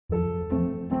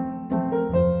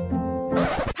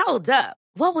Hold up.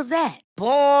 What was that?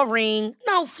 Boring.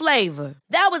 No flavor.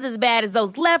 That was as bad as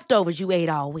those leftovers you ate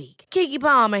all week. Keke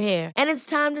Palmer here, and it's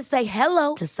time to say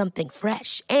hello to something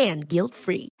fresh and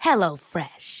guilt-free. Hello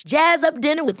Fresh. Jazz up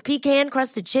dinner with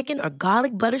pecan-crusted chicken or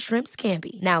garlic butter shrimp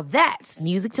scampi. Now that's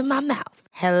music to my mouth.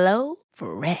 Hello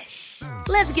Fresh.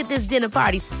 Let's get this dinner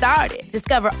party started.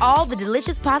 Discover all the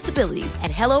delicious possibilities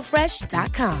at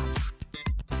hellofresh.com.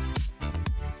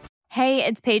 Hey,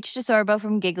 it's Paige DeSorbo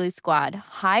from Giggly Squad.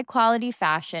 High quality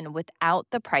fashion without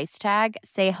the price tag.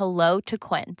 Say hello to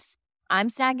Quince. I'm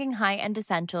snagging high-end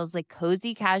essentials like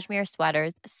cozy cashmere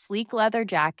sweaters, sleek leather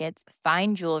jackets,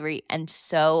 fine jewelry, and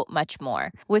so much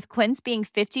more. With Quince being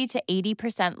 50 to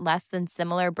 80% less than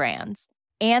similar brands.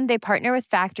 And they partner with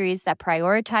factories that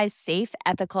prioritize safe,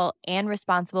 ethical, and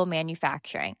responsible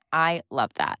manufacturing. I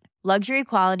love that. Luxury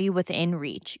quality within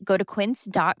reach. Go to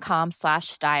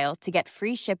quince.com/style to get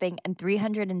free shipping and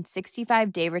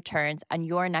 365-day returns on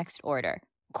your next order.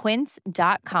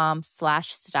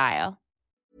 Quince.com/style.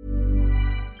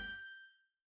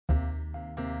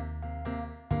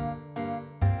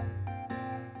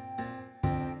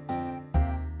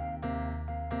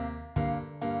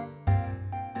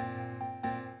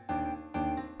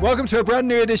 Welcome to a brand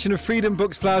new edition of Freedom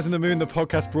Books, Flowers and the Moon, the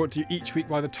podcast brought to you each week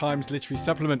by the Times Literary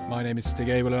Supplement. My name is Stig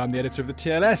Abel and I'm the editor of the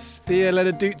TLS. Thea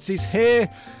Lenarduzzi's here.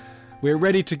 We're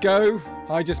ready to go.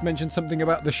 I just mentioned something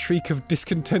about the shriek of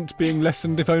discontent being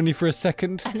lessened, if only for a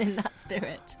second. And in that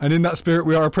spirit.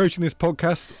 We are approaching this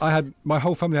podcast. My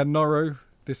whole family had Noro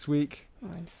this week. Oh,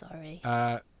 I'm sorry.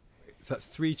 So that's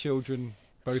 3 children,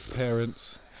 both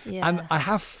parents. Yeah. And I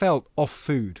have felt off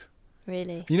food.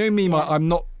 Really? You know me,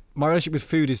 Yeah. My relationship with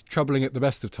food is troubling at the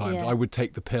best of times. Yeah. I would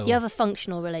take the pill. You have a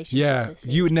functional relationship with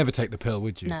food. You would never take the pill,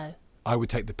 would you? No. I would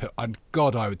take the pill. And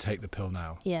God, I would take the pill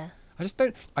now. Yeah. I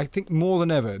think more than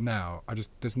ever now,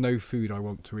 there's no food I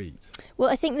want to eat. Well,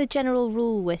 I think the general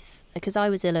rule because I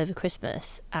was ill over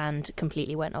Christmas and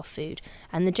completely went off food,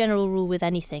 and the general rule with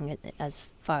anything, as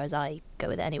far as I go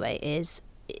with it anyway, is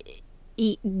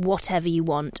eat whatever you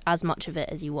want, as much of it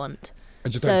as you want.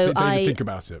 And just don't even think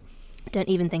about it. Don't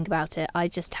even think about it. I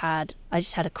just had a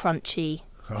crunchy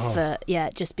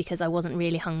just because I wasn't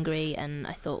really hungry, and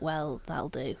I thought, well, that'll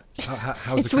do.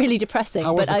 It's really depressing,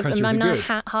 but I'm now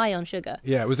high on sugar.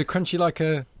 Yeah, was the crunchy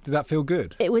did that feel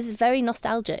good? It was very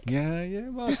nostalgic. Yeah,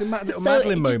 well, it's a little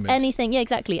Madeline moment. Anything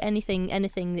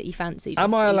that you fancy.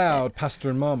 Am I allowed pasta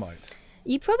and Marmite?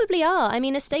 You probably are. I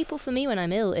mean, a staple for me when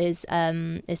I'm ill is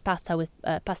pasta with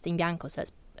pasta in bianco, so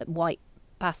it's white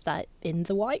pasta in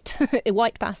the white.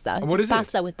 White pasta. And what is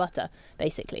pasta with butter,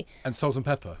 basically. And salt and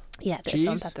pepper? Yeah, a bit cheese? of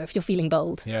salt and pepper if you're feeling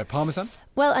bold. Yeah, Parmesan?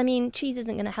 Well, I mean, cheese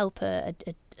isn't going to help a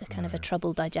kind of a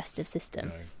troubled digestive system.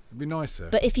 No. It'd be nicer.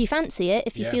 But if you fancy it,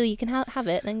 if you feel you can have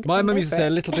it, then my mum used to say it. a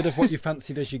little bit of what you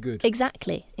fancy does you good.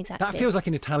 Exactly. That feels like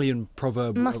an Italian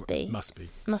proverb. Must be.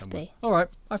 All right,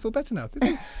 I feel better now.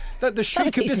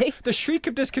 The shriek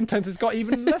of discontent has got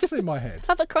even less in my head.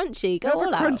 Have a crunchy. Go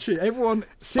all out. Have a crunchy. Everyone.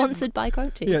 Sponsored by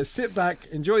Crunchy. Yeah, sit back,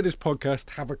 enjoy this podcast,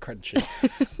 have a crunchy.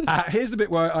 Here's the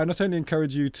bit where I not only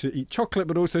encourage you to eat chocolate,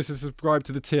 but also to subscribe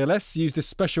to the TLS. Use this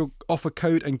special offer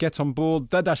code and get on board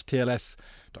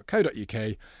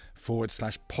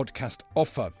the-tls.co.uk/podcast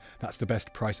offer. That's the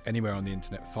best price anywhere on the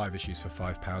internet. 5 issues for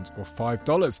 £5 or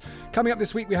 $5. Coming up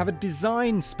this week, we have a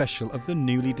design special of the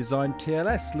newly designed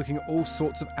TLS, looking at all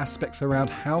sorts of aspects around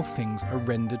how things are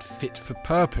rendered fit for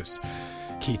purpose.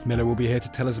 Keith Miller will be here to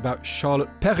tell us about Charlotte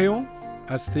Perriand,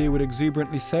 as Thea would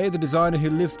exuberantly say, the designer who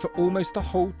lived for almost the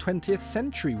whole 20th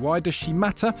century. Why does she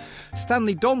matter?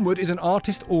 Stanley Donwood is an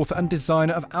artist, author and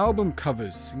designer of album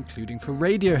covers, including for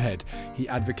Radiohead. He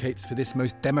advocates for this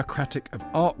most democratic of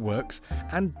artworks.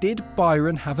 And did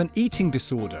Byron have an eating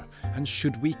disorder? And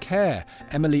should we care?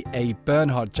 Emily A.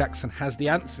 Bernhard Jackson has the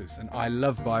answers, and I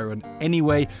love Byron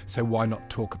anyway, so why not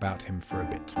talk about him for a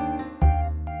bit?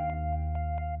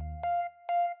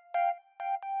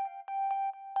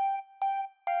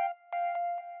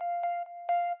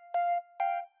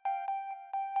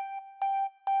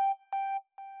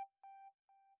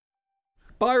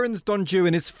 Byron's Don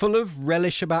Juan is full of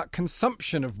relish about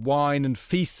consumption of wine and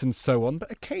feasts and so on, but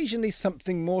occasionally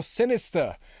something more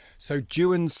sinister. So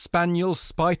Juan's spaniel,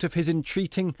 spite of his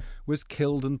entreating, was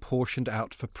killed and portioned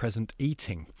out for present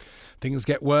eating. Things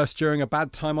get worse during a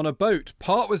bad time on a boat.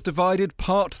 Part was divided,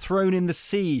 part thrown in the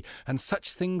sea, and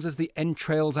such things as the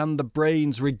entrails and the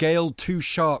brains regaled 2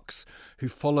 sharks, who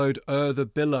followed the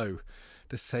billow.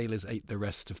 The sailors ate the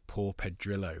rest of poor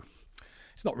Pedrillo.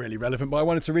 It's not really relevant, but I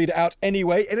wanted to read it out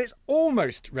anyway, and it's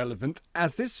almost relevant,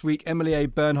 as this week Emily A.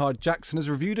 Bernhard-Jackson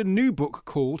has reviewed a new book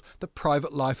called The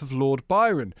Private Life of Lord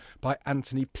Byron by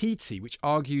Anthony Peattie, which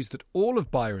argues that all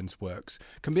of Byron's works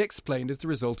can be explained as the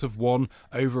result of one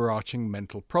overarching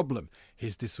mental problem,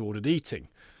 his disordered eating,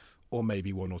 or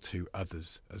maybe one or two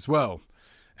others as well.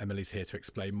 Emily's here to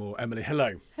explain more. Emily,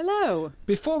 hello. Hello.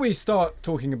 Before we start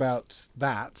talking about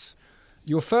that,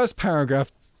 your first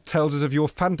paragraph tells us of your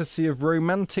fantasy of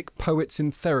romantic poets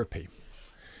in therapy.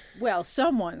 Well,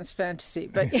 someone's fantasy,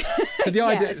 but So the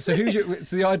idea, yes.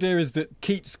 so the idea is that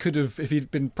Keats could have, if he'd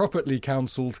been properly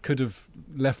counselled, could have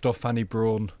left off Fanny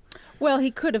Brawn. Well, he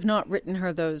could have not written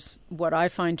her those, what I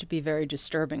find to be very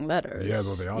disturbing letters. Yeah,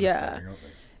 well, they are disturbing, aren't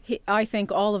they? I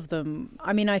think all of them,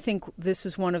 I think this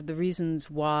is one of the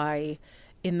reasons why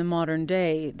in the modern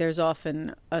day there's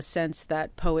often a sense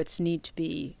that poets need to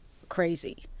be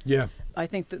crazy. Yeah. I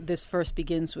think that this first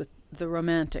begins with the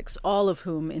Romantics, all of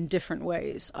whom in different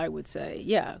ways, I would say,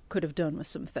 could have done with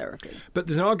some therapy. But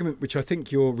there's an argument which I think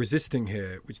you're resisting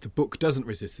here, which the book doesn't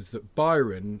resist, is that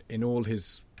Byron, in all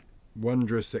his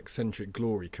wondrous eccentric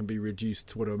glory, can be reduced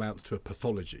to what amounts to a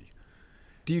pathology.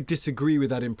 Do you disagree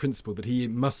with that in principle, that he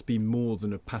must be more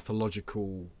than a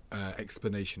pathological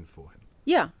explanation for him?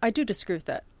 Yeah, I do disagree with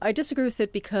that. I disagree with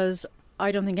it because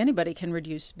I don't think anybody can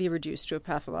be reduced to a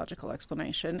pathological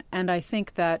explanation. And I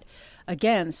think that,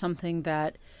 again, something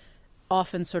that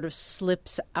often sort of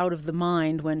slips out of the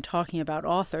mind when talking about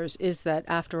authors is that,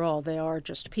 after all, they are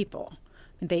just people.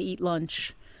 They eat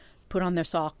lunch, put on their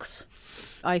socks.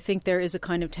 I think there is a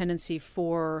kind of tendency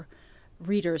for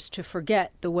readers to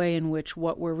forget the way in which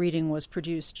what we're reading was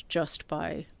produced just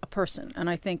by a person. And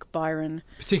I think Byron...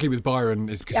 Particularly with Byron,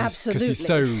 is because he's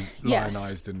so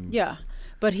lionized. And Yeah.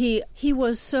 But he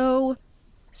was so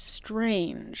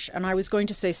strange, and I was going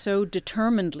to say so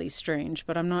determinedly strange,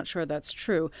 but I'm not sure that's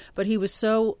true. But he was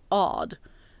so odd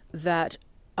that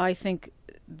I think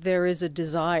there is a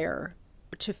desire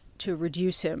to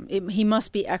reduce him. He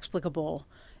must be explicable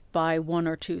by one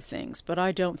or two things, but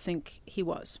I don't think he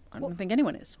was. I don't think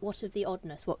anyone is. What of the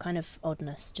oddness? What kind of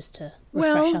oddness, just to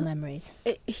refresh our memories?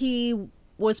 He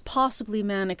was possibly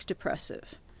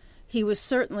manic-depressive. He was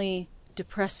certainly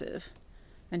depressive.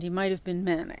 And he might have been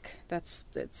manic. That's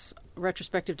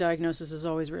retrospective diagnosis is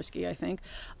always risky, I think.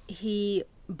 He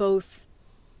both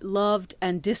loved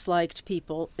and disliked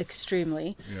people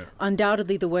extremely. Yeah.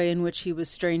 Undoubtedly, the way in which he was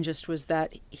strangest was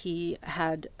that he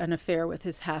had an affair with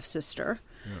his half-sister.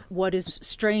 Yeah. What is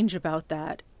strange about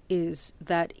that is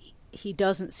that he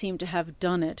doesn't seem to have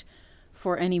done it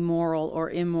for any moral or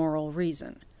immoral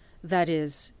reason. That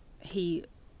is, he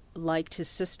liked his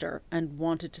sister and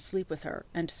wanted to sleep with her,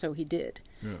 and so he did.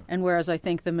 Yeah. And whereas I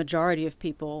think the majority of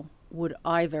people would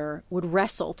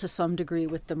wrestle to some degree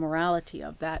with the morality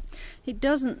of that, he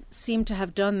doesn't seem to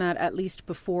have done that, at least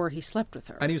before he slept with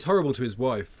her. And he was horrible to his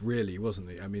wife, really,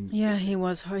 wasn't he? I mean, yeah, he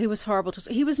was horrible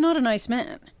to. He was not a nice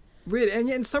man. Really, and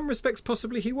yet in some respects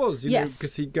possibly he was, yes,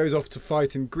 because he goes off to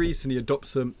fight in Greece and he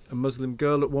adopts a Muslim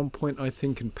girl at one point, I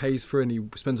think, and pays for her, and he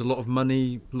spends a lot of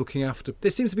money looking after.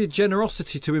 There seems to be a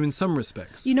generosity to him in some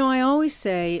respects. I always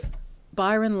say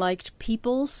Byron liked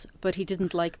peoples, but he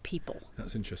didn't like people.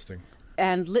 That's interesting.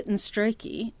 And Lytton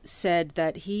Strachey said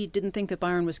that he didn't think that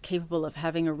Byron was capable of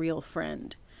having a real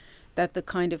friend, that the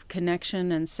kind of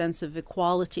connection and sense of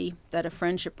equality that a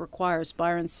friendship requires,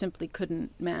 Byron simply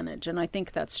couldn't manage. And I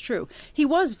think that's true. He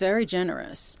was very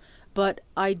generous, but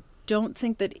I don't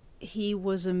think that he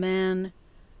was a man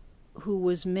who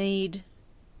was made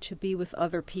to be with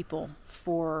other people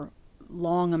for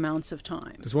long amounts of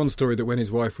time. There's one story that when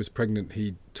his wife was pregnant,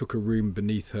 he took a room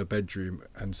beneath her bedroom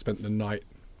and spent the night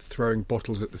throwing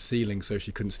bottles at the ceiling so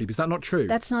she couldn't sleep. Is that not true?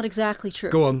 That's not exactly true.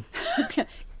 Go on.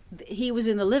 He was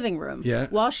in the living room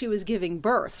while she was giving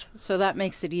birth, so that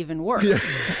makes it even worse.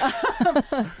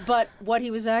 Yeah. But what he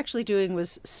was actually doing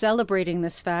was celebrating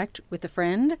this fact with a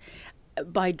friend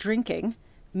by drinking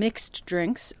mixed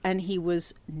drinks, and he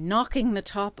was knocking the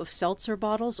top of seltzer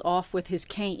bottles off with his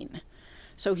cane.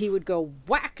 So he would go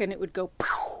whack, and it would go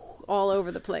pow, all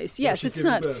over the place. Yes, it's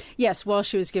not. Birth. Yes, while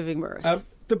she was giving birth.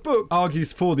 The book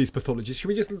argues for these pathologies. Should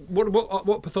we just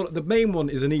what pathology? The main one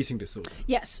is an eating disorder.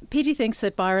 Yes, Peattie thinks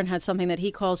that Byron had something that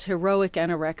he calls heroic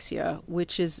anorexia,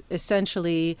 which is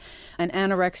essentially an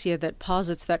anorexia that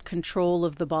posits that control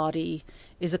of the body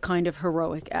is a kind of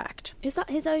heroic act. Is that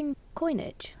his own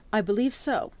coinage? I believe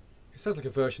so. It sounds like a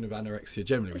version of anorexia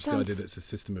generally, which is the idea that it's a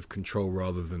system of control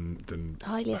rather than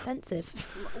highly offensive.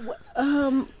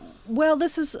 Well,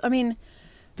 this is,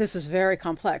 This is very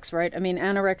complex, right? I mean,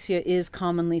 anorexia is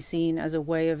commonly seen as a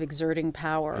way of exerting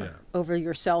power over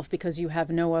yourself because you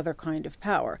have no other kind of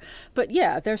power. But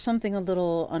yeah, there's something a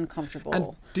little uncomfortable.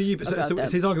 And do you? So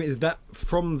his argument is that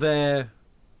from there,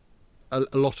 a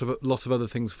lot of other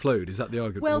things flowed. Is that the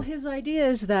argument? Well, his idea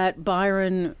is that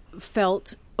Byron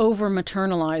felt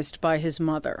over-maternalized by his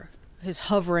mother, his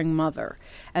hovering mother,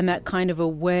 and that kind of a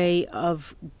way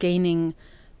of gaining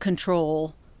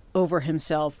control over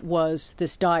himself was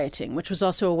this dieting, which was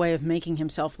also a way of making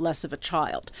himself less of a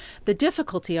child. The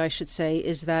difficulty, I should say,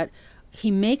 is that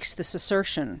he makes this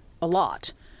assertion a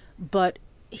lot, but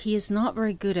he is not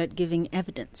very good at giving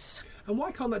evidence. And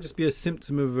why can't that just be a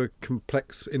symptom of a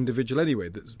complex individual anyway?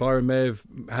 That Byron may have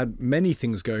had many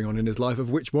things going on in his life, of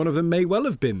which one of them may well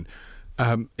have been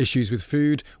issues with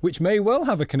food, which may well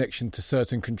have a connection to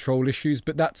certain control issues,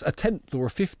 but that's a 10th or a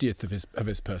 50th of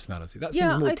his personality. That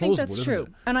seems more plausible, I think that's doesn't true.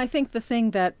 it? And I think the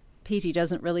thing that Petey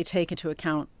doesn't really take into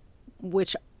account,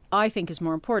 which I think is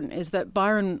more important, is that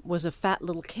Byron was a fat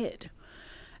little kid.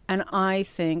 And I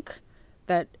think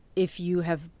that if you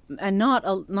have, and not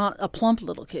a plump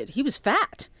little kid, he was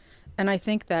fat. And I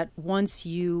think that once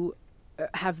you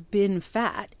have been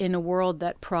fat in a world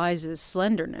that prizes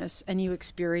slenderness and you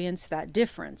experience that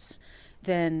difference,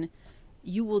 then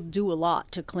you will do a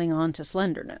lot to cling on to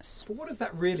slenderness. But what does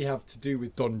that really have to do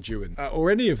with Don Juan or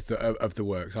any of the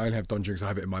works? I only have Don Juan because I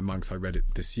have it in my mind because I read it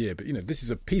this year. But, this is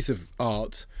a piece of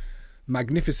art,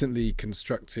 magnificently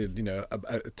constructed,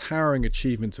 a towering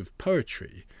achievement of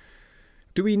poetry.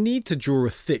 Do we need to draw a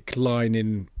thick line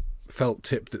in felt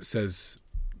tip that says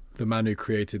the man who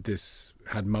created this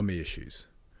had mummy issues?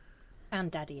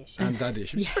 And daddy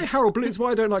issues. Yes. Harold Bloom.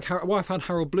 Why I don't like why I found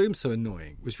Harold Bloom so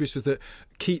annoying was that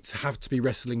Keats had to be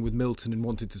wrestling with Milton and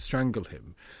wanted to strangle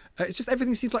him. It's just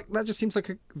everything seems like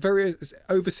a very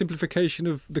oversimplification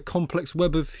of the complex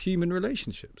web of human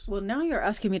relationships. Well, now you're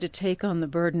asking me to take on the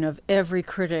burden of every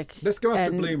critic. Let's go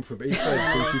after Bloom for a bit. He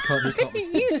can't respond.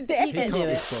 You stay He can't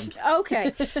respond.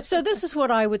 Okay, so this is what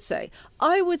I would say.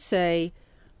 I would say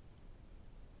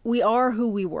we are who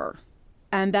we were.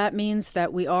 And that means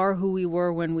that we are who we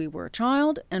were when we were a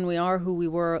child, and we are who we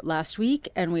were last week,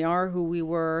 and we are who we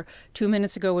were 2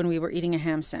 minutes ago when we were eating a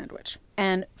ham sandwich.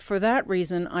 And for that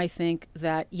reason, I think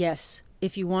that, yes,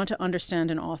 if you want to understand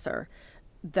an author,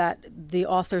 that the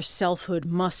author's selfhood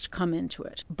must come into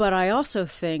it. But I also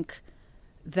think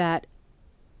that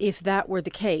if that were the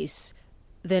case,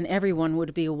 then everyone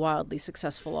would be a wildly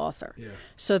successful author. Yeah.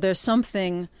 So there's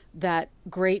something that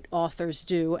great authors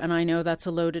do, and I know that's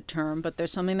a loaded term, but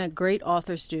there's something that great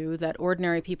authors do that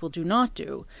ordinary people do not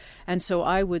do. And so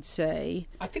I would say,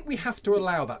 I think we have to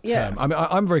allow that term. Yeah. I mean,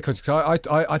 I'm very conscious.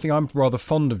 I think I'm rather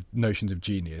fond of notions of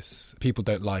genius. People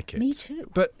don't like it. Me too.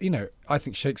 But, I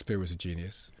think Shakespeare was a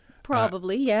genius.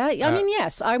 probably, yeah. I mean,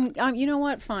 yes. I'm. You know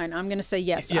what? Fine. I'm going to say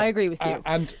yes. Yeah, I agree with you.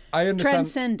 And I understand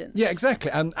Transcendence. Yeah,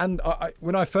 exactly. And I,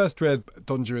 when I first read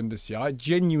Don Juan this year, I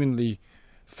genuinely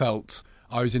felt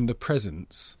I was in the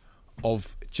presence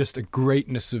of just a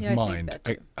greatness of mind,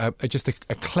 just a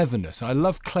cleverness. I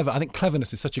love clever. I think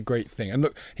cleverness is such a great thing. And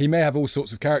look, he may have all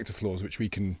sorts of character flaws, which we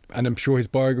can, and I'm sure his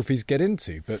biographies get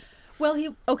into. But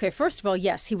first of all,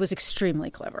 yes, he was extremely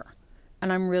clever.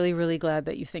 And I'm really, really glad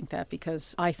that you think that,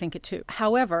 because I think it too.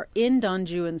 However, in Don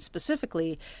Juan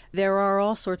specifically, there are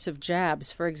all sorts of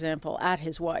jabs, for example, at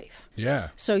his wife. Yeah.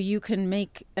 So you can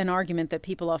make an argument that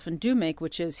people often do make,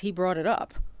 which is he brought it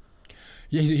up.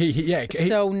 Yeah,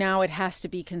 so now it has to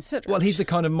be considered. Well, he's the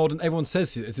kind of modern. Everyone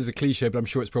says this is a cliche, but I'm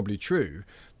sure it's probably true.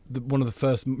 One of the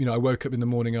first, I woke up in the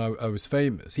morning, I was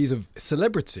famous. He's a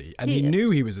celebrity, and he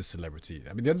knew he was a celebrity.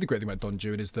 I mean, the other great thing about Don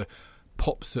Juan is the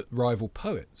pops at rival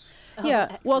poets. Yeah.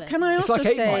 Excellent. Well, can I also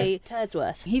say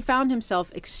Turdsworth. He found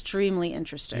himself extremely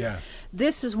interesting. Yeah.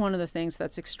 This is one of the things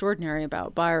that's extraordinary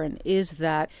about Byron, is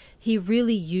that he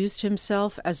really used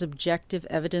himself as objective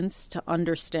evidence to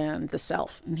understand the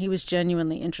self, and he was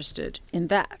genuinely interested in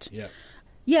that. Yeah.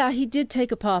 Yeah, he did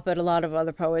take a pop at a lot of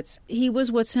other poets. He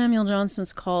was what Samuel Johnson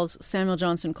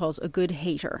calls a good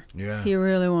hater. Yeah. He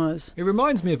really was. It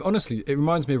reminds me of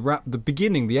the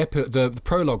beginning, the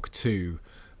prologue to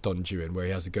Don Juan, where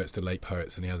he has to go to the late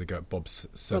poets and he has to go at Bob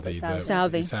Southey,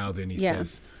 and he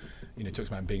says, talks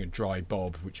about him being a dry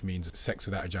bob, which means sex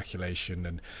without ejaculation,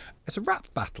 and it's a rap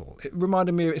battle. It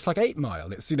reminded me, it's like 8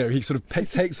 Mile. It's he sort of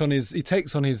takes on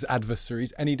his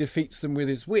adversaries and he defeats them with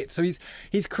his wit. So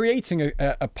he's creating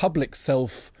a public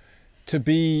self to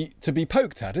be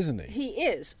poked at, isn't he? He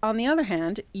is. On the other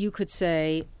hand, you could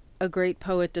say a great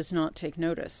poet does not take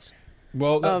notice.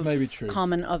 Well, that's of maybe true.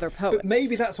 common other poets. But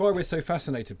maybe that's why we're so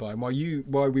fascinated by him,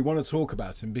 why we want to talk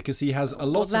about him, because he has a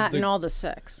lot that of the... and all the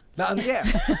sex. But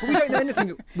we don't know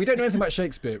anything. We don't know anything about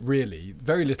Shakespeare, really.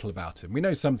 Very little about him. We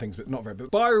know some things, but not very.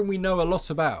 But Byron, we know a lot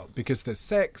about, because there's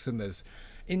sex and there's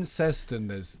incest and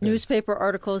there's newspaper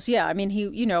articles. Yeah, I mean,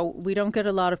 we don't get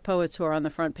a lot of poets who are on the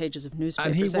front pages of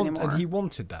newspapers anymore. And he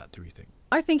wanted that, do we think?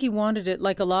 I think he wanted it,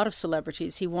 like a lot of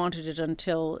celebrities. He wanted it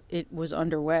until it was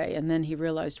underway, and then he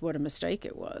realized what a mistake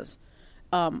it was.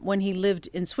 When he lived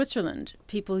in Switzerland,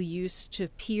 people used to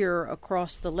peer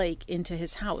across the lake into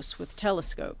his house with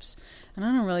telescopes. And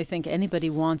I don't really think anybody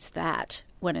wants that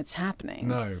when it's happening.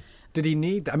 No. Did he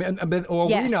need that? I mean,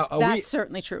 yes, that's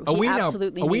certainly true. Are we now it.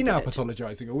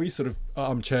 pathologizing? Are we sort of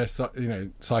armchair,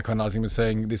 psychoanalyzing and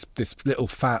saying this little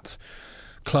fat,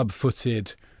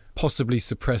 club-footed, possibly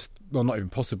suppressed? Well, not even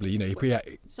possibly.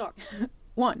 Sorry.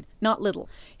 One, not little.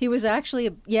 He was actually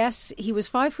he was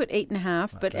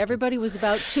 5'8.5", but everybody was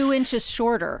about 2 inches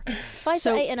shorter.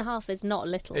 5'8.5" is not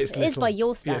little. It is by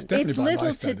your standards. It's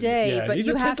little today, but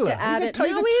you have to add it. No,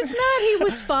 he's not. He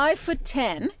was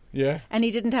 5'10". Yeah. And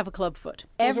he didn't have a club foot.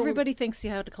 Everybody thinks he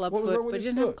had a club foot, but he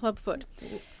didn't have a club foot.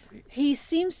 He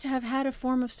seems to have had a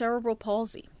form of cerebral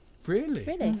palsy. Really?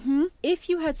 Mm-hmm. If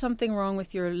you had something wrong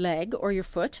with your leg or your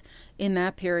foot in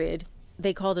that period,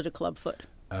 they called it a club foot.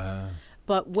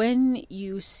 But when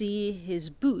you see his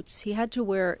boots, he had to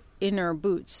wear inner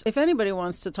boots. If anybody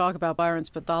wants to talk about Byron's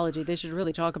pathology, they should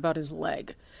really talk about his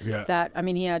leg. Yeah.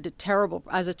 He had a terrible...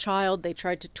 As a child, they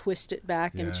tried to twist it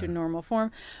back into normal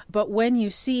form. But when you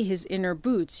see his inner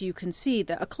boots, you can see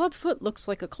that a club foot looks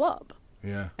like a club.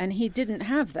 Yeah. And he didn't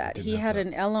have that. He had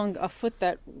a foot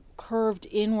that curved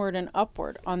inward and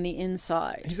upward on the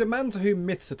inside. He's a man to whom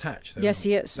myths attach. Yes,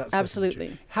 he is. That's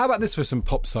absolutely. How about this for some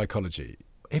pop psychology?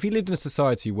 If he lived in a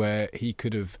society where he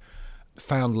could have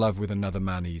found love with another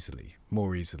man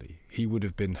more easily, he would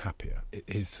have been happier.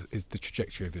 The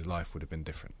trajectory of his life would have been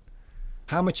different.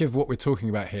 How much of what we're talking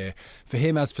about here, for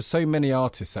him, as for so many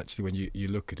artists, actually, when you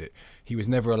look at it, he was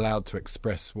never allowed to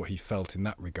express what he felt in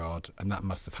that regard, and that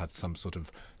must have had some sort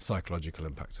of psychological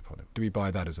impact upon him. Do we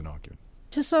buy that as an argument?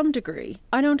 To some degree.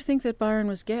 I don't think that Byron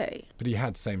was gay. But he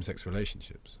had same-sex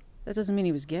relationships. That doesn't mean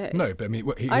he was gay. No, but I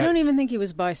mean... I don't even think he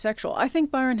was bisexual. I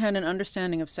think Byron had an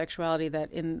understanding of sexuality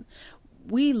that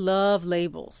we love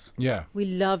labels. Yeah. We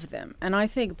love them. And I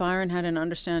think Byron had an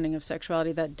understanding of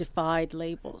sexuality that defied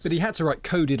labels. But he had to write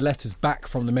coded letters back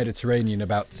from the Mediterranean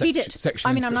about He did. sexual...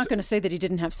 I mean, I'm not going to say that he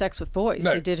didn't have sex with boys.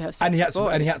 No. He did have sex with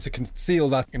boys. And he had to conceal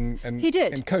that and he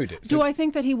did. encode it. Do I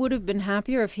think that he would have been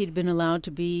happier if he'd been allowed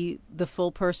to be the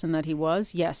full person that he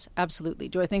was? Yes, absolutely.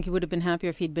 Do I think he would have been happier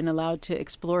if he'd been allowed to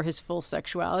explore his full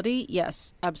sexuality?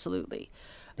 Yes, absolutely.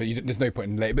 But there's no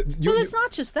point in later. Well, it's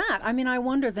not just that. I mean, I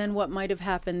wonder then what might have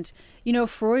happened.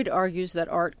 Freud argues that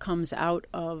art comes out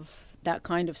of that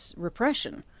kind of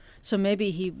repression. So maybe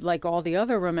he, like all the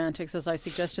other romantics, as I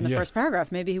suggest in the first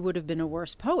paragraph, maybe he would have been a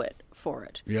worse poet for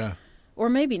it. Yeah. Or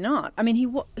maybe not. I mean,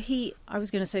 I was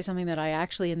going to say something that I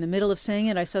actually, in the middle of saying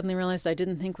it, I suddenly realized I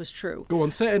didn't think was true. Go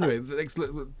on, say it anyway.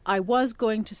 I was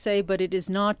going to say, but it is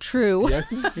not true.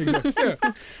 Yes, exactly. Yeah.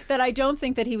 That I don't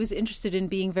think that he was interested in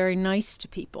being very nice to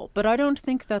people. But I don't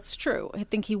think that's true. I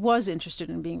think he was interested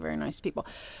in being very nice to people.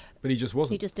 But he just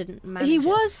wasn't. He just didn't manage He it.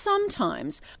 was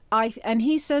sometimes. And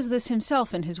he says this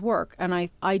himself in his work, and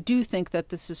I do think that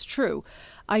this is true.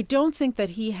 I don't think that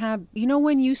he had...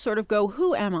 when you sort of go,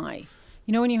 who am I?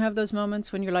 When you have those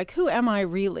moments when you're like, who am I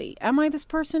really? Am I this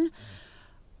person?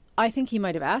 I think he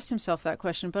might have asked himself that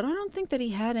question, but I don't think that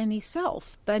he had any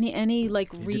self, any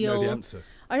like he real... didn't know the answer.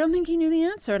 I don't think he knew the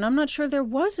answer, and I'm not sure there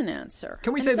was an answer.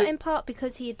 Can we and say is that in part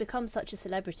because he had become such a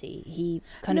celebrity, he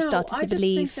kind of started to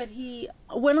believe... I just think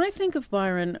that when I think of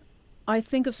Byron, I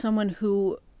think of someone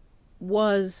who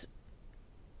was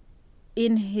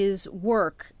in his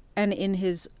work and in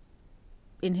his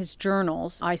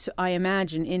journals, I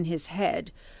imagine in his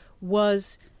head,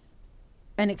 was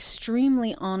an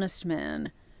extremely honest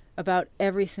man about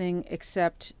everything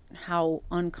except how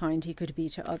unkind he could be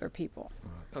to other people.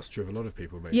 That's true of a lot of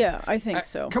people, maybe. Yeah, I think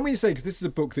so. Can we say, because this is a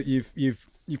book that you've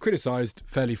criticised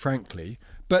fairly frankly,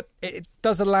 but it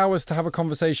does allow us to have a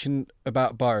conversation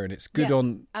about Byron. It's good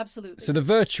absolutely. So the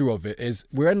virtue of it is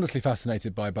we're endlessly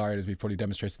fascinated by Byron, as we've probably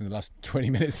demonstrated in the last 20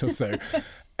 minutes or so.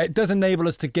 It does enable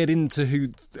us to get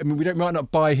into we might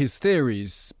not buy his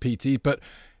theories, PT, but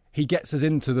he gets us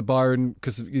into the Byron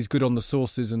because he's good on the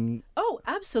sources and... Oh,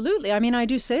 absolutely. I mean, I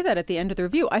do say that at the end of the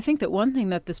review. I think that one thing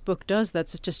that this book does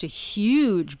that's just a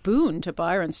huge boon to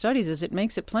Byron studies is it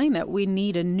makes it plain that we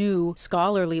need a new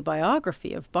scholarly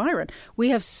biography of Byron. We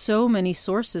have so many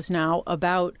sources now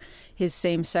about his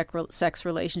same-sex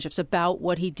relationships, about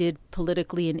what he did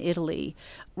politically in Italy.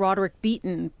 Roderick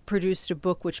Beaton produced a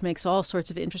book which makes all sorts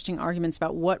of interesting arguments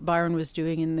about what Byron was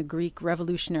doing in the Greek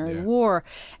Revolutionary War.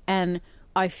 And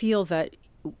I feel that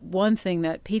one thing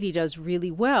that Petey does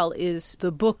really well is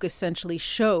the book essentially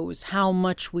shows how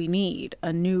much we need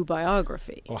a new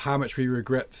biography. Or how much we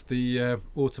regret the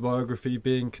autobiography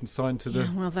being consigned to the...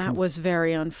 Yeah, well, that was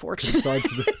very unfortunate.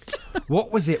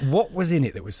 What was it? What was in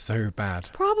it that was so bad?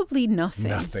 Probably nothing.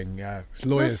 Nothing.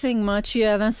 Lawyers. Nothing much.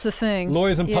 Yeah, that's the thing.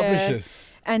 Lawyers and publishers.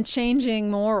 And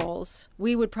changing morals.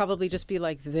 We would probably just be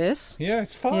like this. Yeah,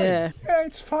 it's fine. Yeah,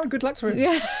 it's fine. Good luck to him.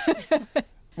 Yeah.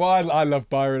 Well, I love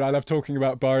Byron. I love talking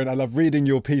about Byron. I love reading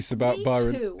your piece about Me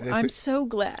Byron. too. I'm so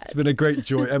glad. It's been a great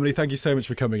joy. Emily, thank you so much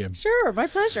for coming in. Sure, my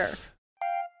pleasure.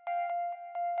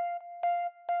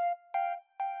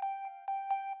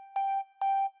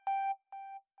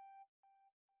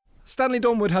 Stanley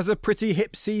Donwood has a pretty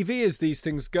hip CV as these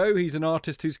things go. He's an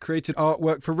artist who's created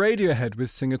artwork for Radiohead with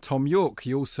singer Tom York.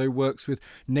 He also works with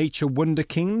Nature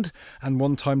Wunderkind and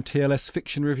one-time TLS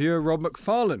fiction reviewer Rob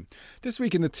McFarlane. This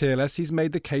week in the TLS, he's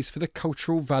made the case for the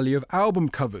cultural value of album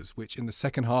covers, which in the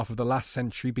second half of the last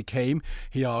century became,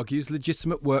 he argues,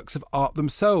 legitimate works of art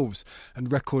themselves,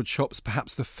 and record shops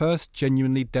perhaps the first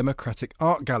genuinely democratic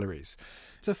art galleries.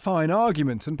 It's a fine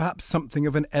argument and perhaps something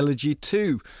of an elegy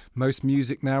too. Most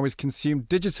music now is consumed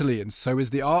digitally, and so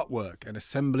is the artwork, an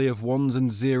assembly of ones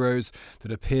and zeros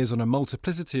that appears on a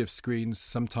multiplicity of screens,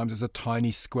 sometimes as a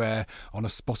tiny square on a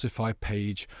Spotify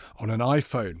page on an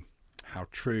iPhone. How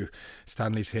true.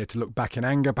 Stanley's here to look back in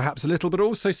anger perhaps a little, but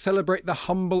also celebrate the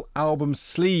humble album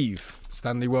sleeve.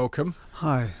 Stanley, welcome.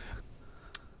 Hi.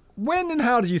 When and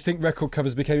how do you think record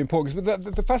covers became important?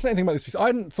 Because the fascinating thing about this piece, I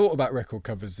hadn't thought about record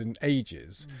covers in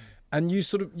ages, and you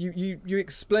sort of you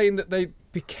explained that they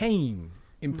became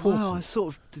important. Well, I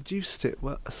sort of deduced it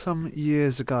some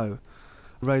years ago.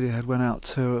 Radiohead went out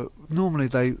to... Normally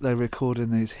they record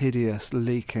in these hideous,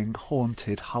 leaking,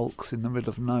 haunted hulks in the middle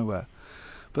of nowhere.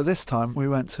 But this time we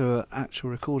went to an actual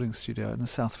recording studio in the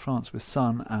south of France with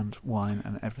sun and wine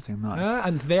and everything nice.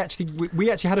 And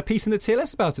we actually had a piece in the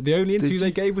TLS about it. The only interview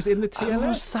they gave was in the TLS. Oh,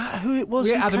 was that who it was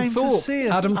who Adam came Thorpe. to see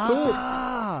us? Adam Thorpe.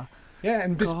 Ah! Yeah,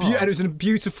 and it was in a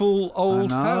beautiful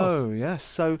old house. Oh, yes.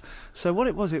 So what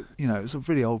it was, it was a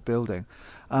really old building.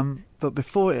 But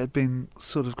before it had been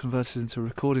sort of converted into a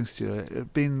recording studio, it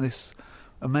had been this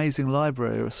amazing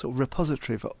library, or a sort of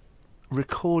repository for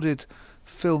recorded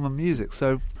film and music.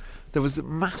 So there was a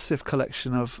massive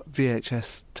collection of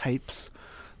VHS tapes.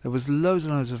 There was loads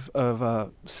and loads of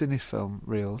cinefilm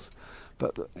reels.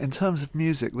 But in terms of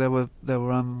music, there were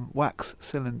wax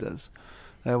cylinders.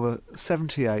 There were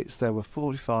 78s, there were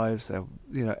 45s,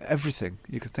 there everything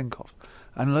you could think of,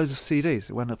 and loads of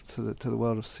CDs. It went up to the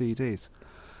world of CDs.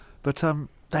 But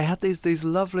they had these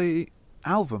lovely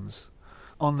albums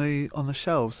on the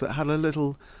shelves that had a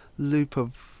little loop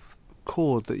of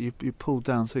cord that you pulled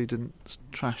down so you didn't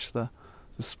trash the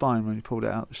spine when you pulled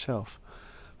it out the shelf.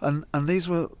 And these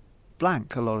were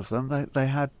blank, a lot of them. They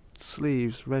had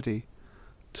sleeves ready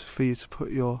for you to put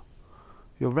your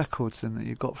records in that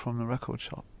you got from the record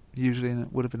shop. Usually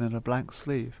it would have been in a blank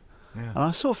sleeve. Yeah. And I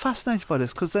was sort of fascinated by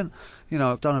this because then,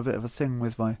 I've done a bit of a thing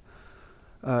with my,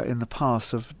 in the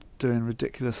past, of doing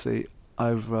ridiculously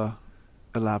over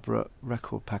elaborate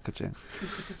record packaging.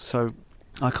 So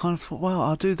I kind of thought, well,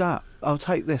 I'll do that. I'll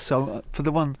take this. So for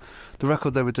the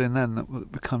record they were doing then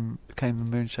that became the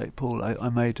Moonshaped Pool, I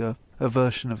made a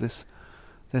version of this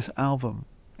album.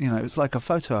 It was like a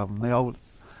photo album, the old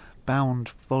bound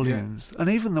volumes. Yeah. And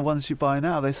even the ones you buy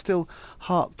now, they still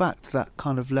hark back to that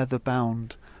kind of leather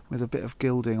bound with a bit of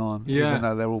gilding on, even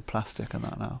though they're all plastic and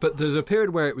that now. But there's a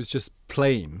period where it was just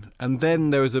plain, and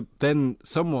then then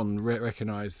someone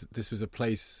recognised that this was a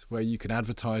place where you can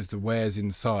advertise the wares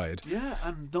inside. Yeah,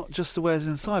 and not just the wares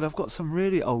inside. I've got some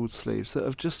really old sleeves that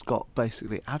have just got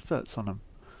basically adverts on them.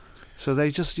 So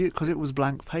they just, because it was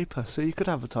blank paper, so you could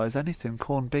advertise anything,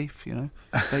 corned beef,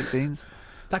 baked beans.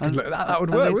 That would work, and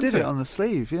wouldn't they did it? it on the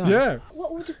sleeve, yeah. Yeah.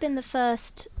 What would have been the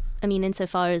first,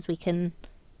 insofar as we can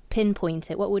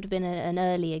pinpoint it, what would have been an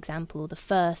early example, the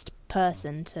first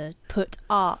person to put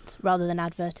art rather than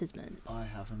advertisements? I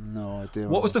have no idea.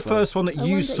 What was the first one that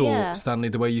you saw, yeah. Stanley,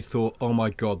 the way you thought, oh my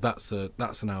God, that's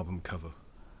an album cover?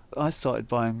 I started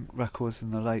buying records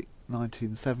in the late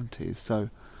 1970s, so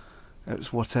it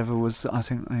was whatever was, I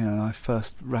think, my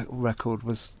first record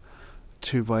was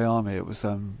Two Boy Army. It was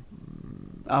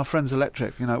Our Friends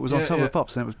Electric, you know, it was on Top of the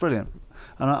Pops, and it was brilliant.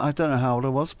 And I don't know how old I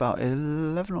was, about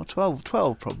 11 or 12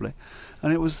 probably.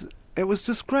 And it was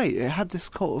just great. It had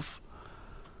this sort of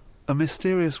a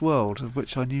mysterious world of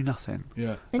which I knew nothing.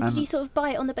 Yeah. And did you sort of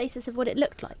buy it on the basis of what it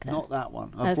looked like then? Not that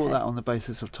one. I bought that on the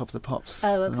basis of Top of the Pops.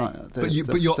 Oh, okay.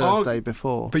 The Thursday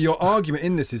before. But your argument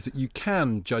in this is that you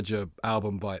can judge an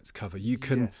album by its cover. You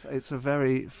can. Yes, it's a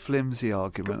very flimsy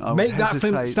argument. Make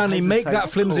that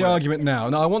flimsy argument now.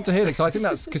 Now I want to hear it, because I think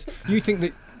that's because you think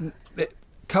that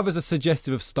covers are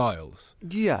suggestive of styles.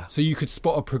 Yeah. So you could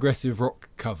spot a progressive rock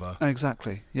cover.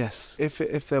 Exactly. Yes. If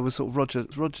there was sort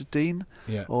of Roger Dean,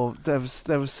 or there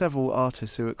was several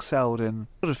artists who excelled in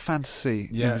sort of fantasy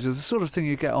images, the sort of thing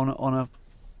you get on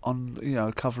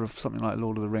a cover of something like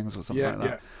Lord of the Rings or something like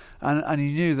that. Yeah. And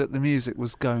you knew that the music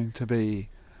was going to be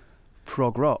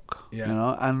prog rock. Yeah. You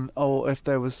know, or if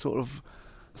there was sort of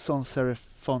sans serif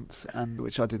fonts, and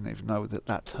which I didn't even know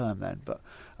that term then,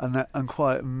 and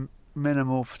quite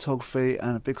minimal photography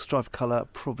and a big stripe of colour,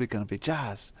 probably going to be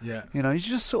jazz. Yeah. You know, you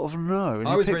just sort of know. And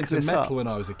I was very into metal when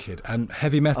I was a kid, and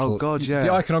heavy metal. Oh, God, yeah.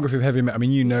 The iconography of heavy metal, I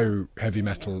mean, you know heavy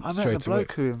metal straight away. I met the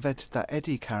bloke who invented that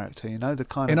Eddie character, you know, the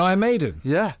kind of... In Iron Maiden?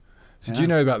 Yeah. So do you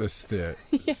know about this theory?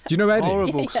 Do you know Eddie?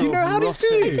 Horrible. Do you know how to do?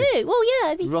 I do. Well,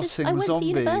 yeah. I mean, I went to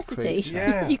university.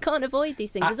 Yeah. You can't avoid these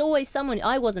things. There's always someone.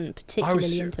 I wasn't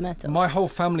particularly into metal. My whole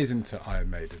family's into Iron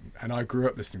Maiden, and I grew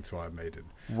up listening to Iron Maiden.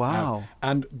 Wow.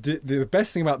 And the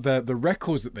best thing about the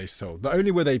records that they sold, not only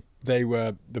were they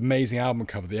were the amazing album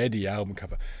cover, the Eddie album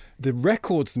cover, the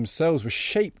records themselves were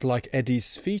shaped like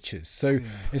Eddie's features. So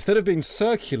instead of being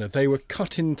circular, they were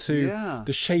cut into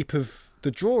the shape of the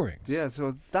drawings. Yeah,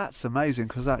 so that's amazing,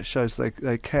 because that shows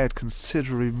they cared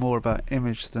considerably more about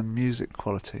image than music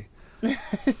quality.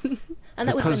 And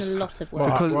that would have been a lot of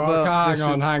work. Hang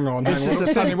on.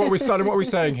 What are we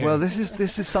saying here? Well,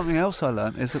 this is something else I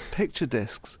learnt, is that picture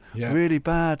discs really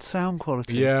bad sound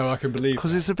quality. Yeah, well, I can believe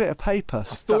because it's a bit of paper. I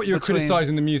thought you were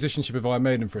criticising the musicianship of Iron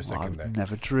Maiden for a second there. I'd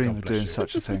never dreamed of doing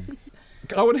such a thing.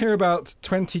 I want to hear about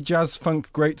 20 jazz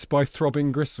funk greats by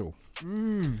Throbbing Gristle.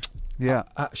 Yeah.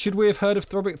 Should we have heard of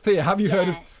Throbbing? Thea, have you heard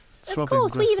of Throbbing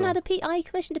course, Gristle? We even had I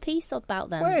commissioned a piece about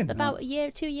them. When? About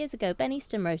 2 years ago. Ben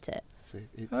Easton wrote it.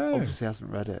 He obviously hasn't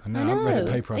read it. I haven't read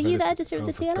a paper. Are you the editor of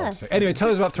the TLS? Anyway, tell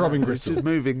us about Throbbing Gristle. It's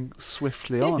moving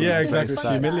swiftly on. Yeah, exactly. It's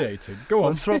humiliating. Go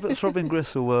on. Well, Throbbing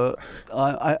Gristle were...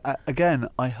 I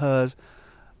heard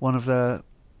one of their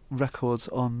records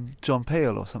on John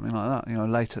Peel or something like that, you know,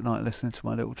 late at night listening to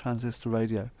my little transistor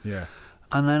radio. Yeah.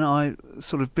 And then I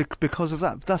sort of, because of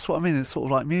that, that's what I mean, it's sort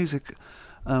of like music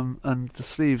and the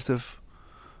sleeves of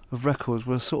records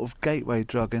were a sort of gateway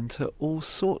drug into all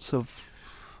sorts of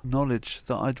knowledge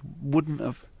that I wouldn't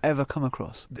have ever come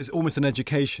across. It's almost an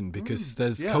education, because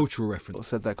there's cultural reference. I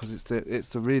said that because it's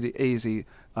the really easy,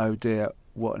 oh dear,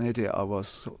 what an idiot I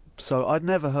was. So I'd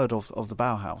never heard of the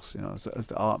Bauhaus, you know, as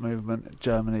the art movement in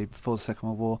Germany before the Second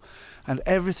World War, and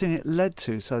everything it led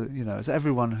to. So, you know, as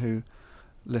everyone who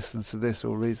listens to this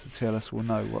or reads the TLS will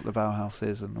know what the Bauhaus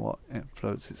is and what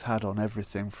influence it's had on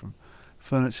everything from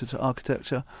furniture to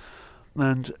architecture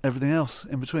and everything else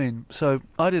in between. So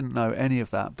I didn't know any of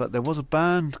that, but there was a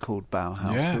band called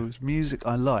Bauhaus whose music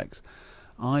I liked.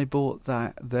 I bought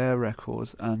their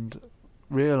records and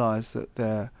realised that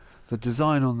the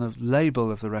design on the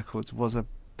label of the records was a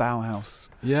Bauhaus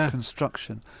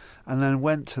construction, and then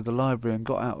went to the library and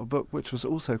got out a book which was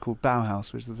also called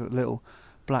Bauhaus, which was a little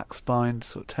black-spined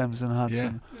sort of Thames and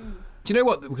Hudson. Yeah. Do you know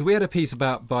what? Because we had a piece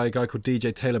by a guy called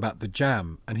DJ Taylor about the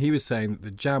Jam, and he was saying that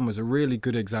the Jam was a really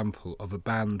good example of a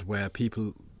band where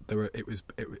people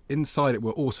inside it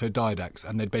were autodidacts,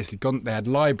 and they'd basically they had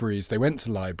libraries, they went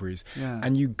to libraries,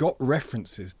 and you got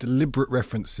references, deliberate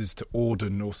references to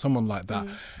Auden or someone like that.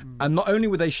 And not only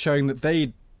were they showing that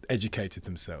they'd educated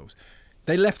themselves,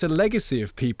 they left a legacy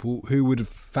of people who would have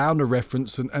found a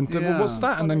reference and thought, well, what's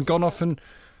that? And then gone off and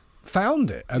found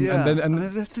it. And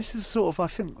this is sort of, I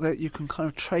think that you can kind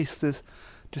of trace this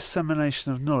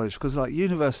dissemination of knowledge, because like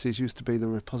universities used to be the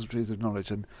repositories of knowledge,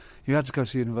 and you had to go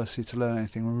to university to learn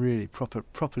anything really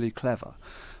properly clever,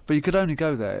 but you could only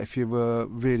go there if you were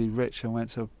really rich and went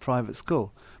to a private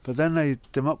school. But then they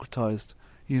democratised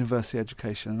university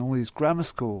education, and all these grammar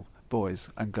school boys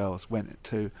and girls went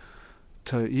to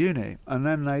uni, and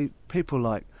then people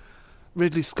like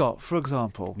Ridley Scott, for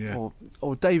example,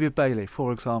 or David Bailey,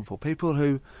 for example, people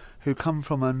who come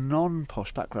from a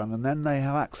non-posh background, and then they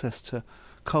have access to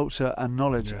culture and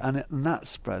knowledge, and that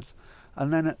spreads.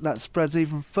 And then that spreads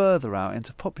even further out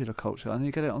into popular culture, and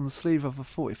you get it on the sleeve of a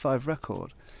 45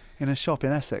 record in a shop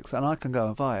in Essex, and I can go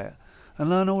and buy it and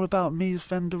learn all about Mies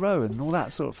van der Rohe and all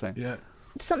that sort of thing. Yeah.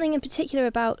 something in particular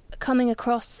about coming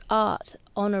across art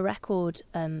on a record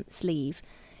sleeve.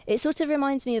 It sort of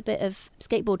reminds me a bit of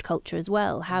skateboard culture as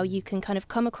well, how you can kind of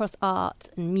come across art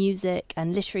and music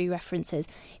and literary references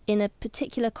in a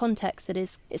particular context that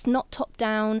it's not top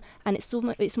down, and it's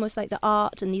almost like the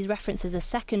art and these references are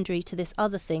secondary to this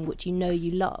other thing which you know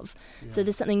you love. Yeah. So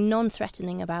there's something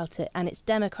non-threatening about it, and it's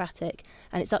democratic,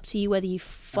 and it's up to you whether you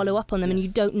follow up on them, and you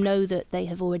don't know that they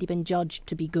have already been judged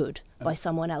to be good by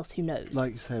someone else who knows.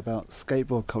 Like you say about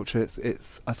skateboard culture,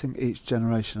 it's I think each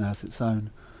generation has its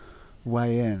own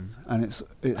way in, and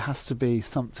it has to be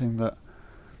something that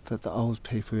the old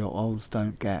people, your olds,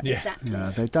 don't get. Yeah. Exactly. You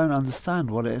know, they don't understand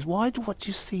what it is. What do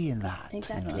you see in that?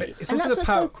 Exactly. You know? It's And also that's the what's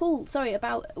power- so cool, sorry,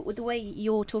 about the way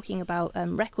you're talking about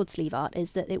record sleeve art,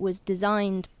 is that it was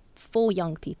designed for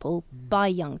young people, by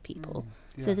young people.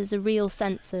 Yeah. So there's a real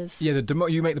sense of... Yeah,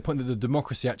 you make the point that the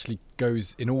democracy actually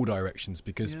goes in all directions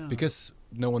because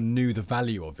no one knew the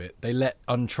value of it. They let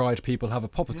untried people have a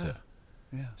pop at it.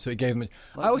 Yeah. So it gave them...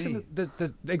 Like I also me.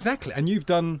 think exactly. And you've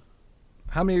done...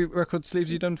 How many record sleeves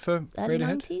have you done for early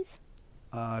Radiohead? 90s?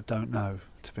 I don't know,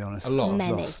 to be honest. A lot.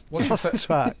 Many. What's your Lost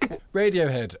track.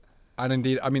 Radiohead, and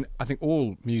indeed, I mean, I think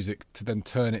all music, to then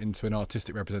turn it into an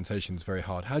artistic representation is very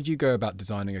hard. How do you go about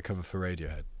designing a cover for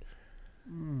Radiohead?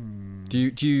 Do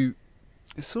you?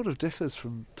 It sort of differs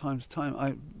from time to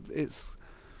time. It's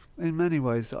in many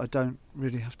ways that I don't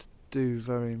really have to do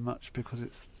very much because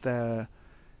it's there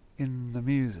in the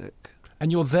music.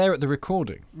 And you're there at the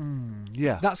recording.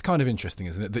 Yeah. That's kind of interesting,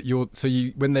 isn't it? That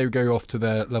when they go off to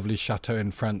their lovely chateau in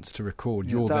France to record,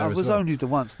 you're there as well. I was only the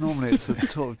once. Normally it's a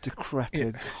sort of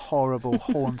decrepit, horrible,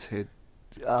 haunted.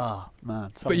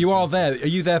 Man. But you are there. Are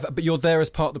you there? But you're there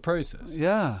as part of the process.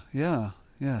 Yeah.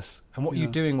 Yes. And what are you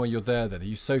doing while you're there then? Are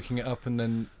you soaking it up and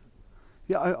then...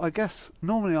 Yeah, I guess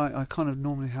normally I kind of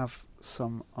normally have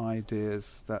some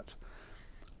ideas that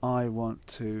I want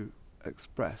to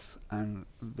express, and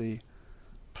the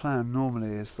plan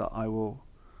normally is that I will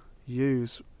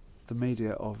use the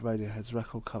media of Radiohead's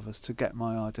record covers to get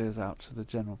my ideas out to the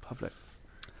general public.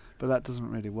 But that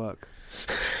doesn't really work.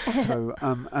 So,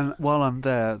 and while I'm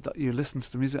there, you listen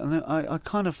to the music, and then I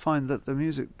kind of find that the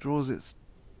music draws its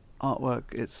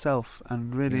artwork itself,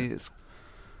 and really it's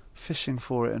fishing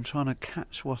for it and trying to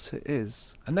catch what it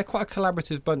is. And they're quite a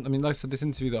collaborative bunch. I mean, like I said, this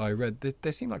interview that I read,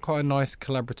 they seem like quite a nice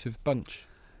collaborative bunch.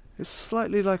 It's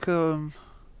slightly like a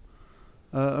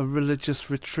religious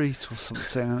retreat or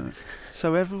something.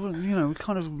 So everyone, we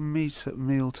kind of meet at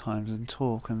meal times and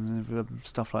talk and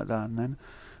stuff like that, and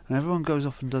everyone goes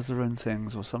off and does their own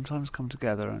things, or sometimes come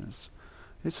together, and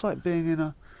it's like being in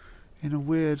a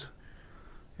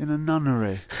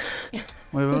nunnery.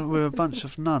 We're a bunch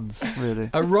of nuns, really.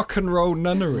 A rock and roll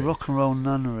nunnery. Rock and roll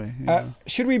nunnery. Yeah.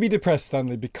 Should we be depressed,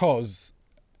 Stanley? Because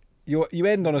you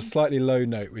end on a slightly low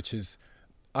note, which is,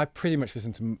 I pretty much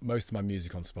listen to most of my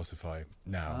music on Spotify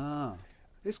now.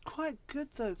 It's quite good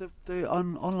though, the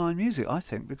online music, I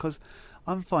think, because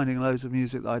I'm finding loads of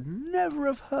music that I'd never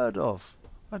have heard of.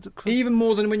 Even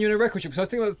more than when you're in a record shop. Because I was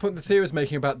thinking about the point the Theo was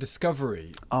making about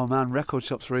discovery. Oh man, record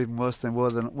shops are even worse than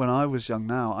when I was young.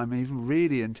 Now I'm even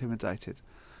really intimidated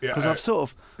because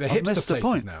I've missed the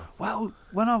point. Now. Well,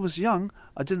 when I was young,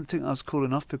 I didn't think I was cool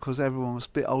enough because everyone was a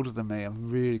bit older than me and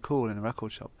really cool in a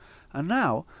record shop. And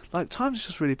now, like, time's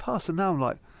just really passed, and now I'm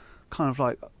like, kind of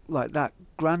like that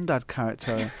granddad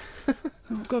character.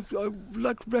 I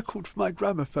like record for my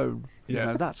gramophone. Yeah. You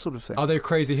know, that sort of thing. Are they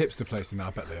crazy hipster places now?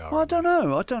 I bet they are. Well, I don't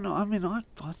know. I mean, I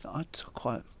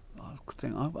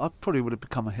think I probably would have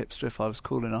become a hipster if I was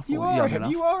cool enough or young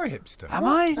enough. You are a hipster. Am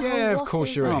I? Yeah, of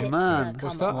course you're a hipster. Man,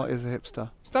 What's that? What is a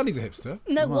hipster? Stanley's a hipster.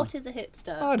 No, what is a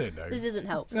hipster? I don't know. This isn't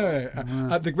helpful.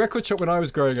 No. The record shop when I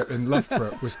was growing up in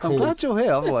Loughborough was I'm called... glad you're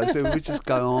here. Otherwise, we just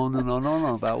go on and on and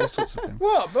on about all sorts of things.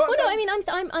 What? Well, no, I mean,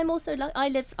 I'm also like I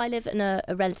live in a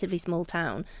relatively small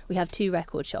town. We have 2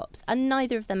 record shops, and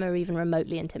neither of them are even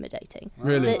remotely intimidating.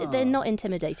 Really? They're not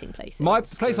intimidating places.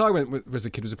 The place I went with as a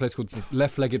kid was a place called the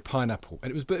Left-Legged Pineapple,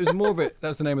 and it was more of a... That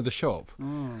was the name of the shop,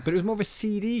 but it was more of a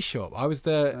CD shop. I was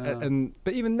there,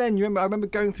 but even then, I remember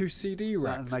going through CD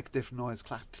racks. And make a different noise.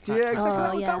 Clack, Yeah,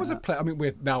 exactly. That was a place. I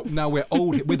mean, now we're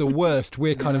old. We're the worst.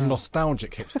 We're kind of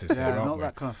nostalgic hipsters here, aren't not we?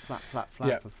 that kind of flat.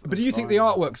 Yeah. But do you think the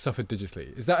artwork suffered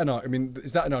digitally? Is that an art? I mean,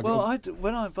 is that an argument?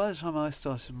 Well, by the time I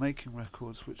started making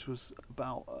records, which was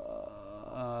about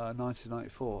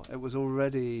 1994, it was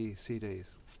already CDs.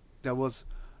 There was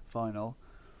vinyl.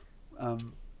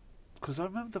 Because I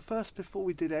remember before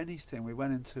we did anything, me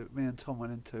and Tom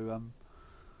went into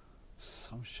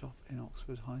some shop in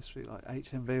Oxford High Street, like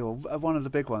HMV or one of the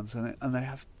big ones, and they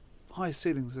have high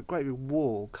ceilings, a great big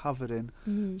wall covered in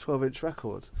 12-inch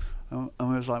records. And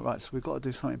we was like, right, so we've got to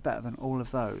do something better than all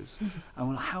of those. And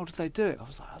we're like, how did they do it? I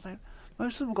was like,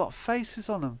 most of them got faces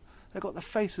on them. They've got the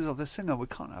faces of the singer. We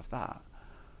can't have that.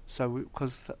 So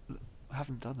because we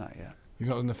haven't done that yet. You've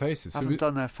not done the faces? Haven't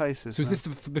done their faces. So was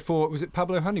this before, was it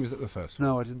Pablo Honey, was it the first one?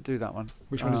 No, I didn't do that one.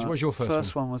 Which one? What was your first one?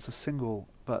 First one was a single,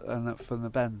 but from the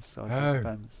Bends. So I did the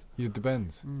Bends. You did the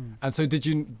Bends. And so did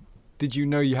you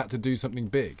know you had to do something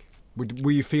big?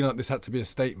 Were you feeling like this had to be a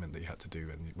statement that you had to do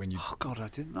when you... Oh, God, I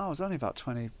didn't know. I was only about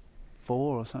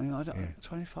 24 or something.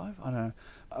 25? I don't know.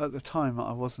 At the time,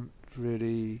 I wasn't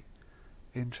really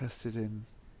interested in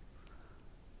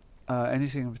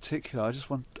anything in particular.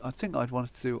 I think I'd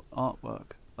wanted to do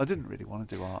artwork. I didn't really want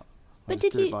to do art. But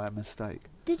did you... it by a mistake.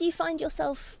 Did you find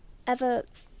yourself ever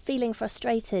feeling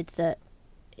frustrated that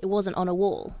it wasn't on a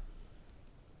wall?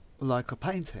 Like a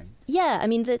painting? Yeah, I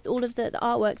mean, all of the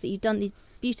artwork that you'd done, these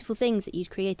beautiful things that you'd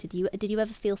created, did you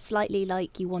ever feel slightly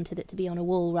like you wanted it to be on a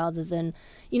wall rather than,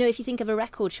 if you think of a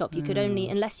record shop, you could only,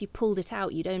 unless you pulled it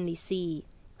out, you'd only see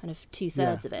kind of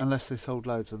 2/3 of it. Unless they sold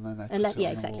loads and then they put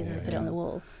it on the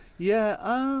wall. Yeah,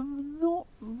 not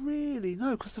really,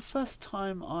 no, because the first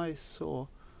time I saw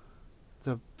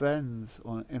the Bends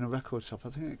in a record shop, I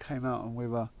think it came out and we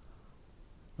were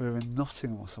in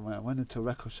Nottingham or somewhere. I went into a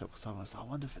record shop because I was like, I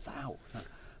wonder if it's out. And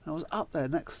I was up there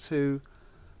next to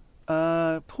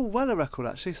Paul Weller record,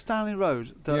 actually, Stanley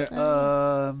Road, that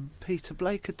Peter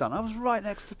Blake had done. I was right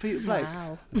next to Peter Blake.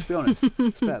 Wow. To be honest,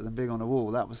 it's better than being on a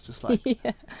wall. That was just like...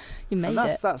 Yeah, you made and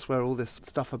it. That's where all this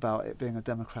stuff about it being a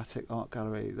democratic art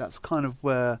gallery, that's kind of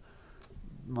where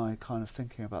my kind of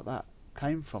thinking about that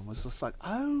came from, was just like,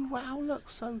 oh, wow, look,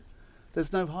 so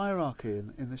there's no hierarchy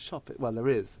in the shop. Well, there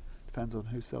is. Depends on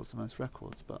who sells the most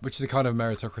records, but which is a kind of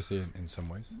meritocracy in some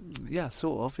ways. Yeah,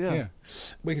 sort of. Yeah.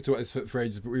 We could talk about this for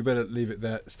ages, but we better leave it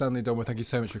there. Stanley Donwell, thank you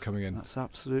so much for coming in. That's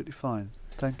absolutely fine.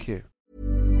 Thank you.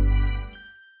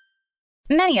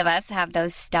 Many of us have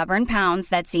those stubborn pounds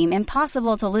that seem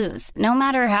impossible to lose, no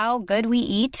matter how good we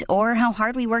eat or how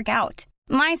hard we work out.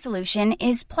 My solution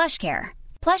is PlushCare.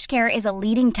 PlushCare is a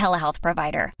leading telehealth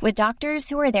provider with doctors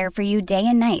who are there for you day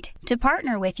and night to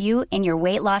partner with you in your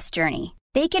weight loss journey.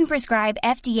 They can prescribe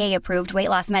FDA-approved weight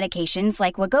loss medications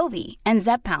like Wegovy and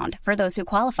Zepbound for those who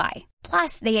qualify.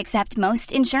 Plus, they accept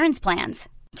most insurance plans.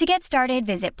 To get started,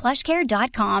 visit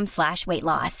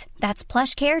plushcare.com/weightloss. That's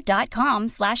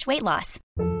plushcare.com/weightloss.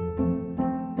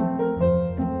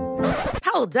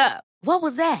 Hold up. What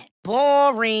was that?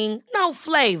 Boring. No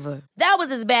flavor. That was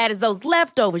as bad as those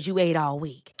leftovers you ate all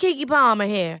week. Keke Palmer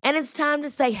here, and it's time to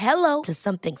say hello to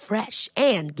something fresh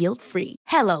and guilt-free.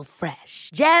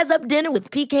 HelloFresh. Jazz up dinner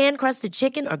with pecan-crusted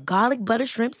chicken or garlic butter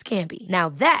shrimp scampi. Now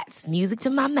that's music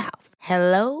to my mouth.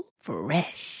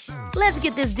 HelloFresh. Let's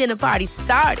get this dinner party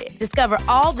started. Discover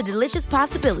all the delicious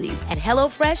possibilities at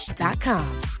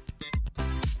HelloFresh.com.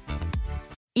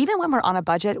 Even when we're on a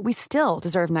budget, we still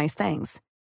deserve nice things.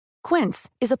 Quince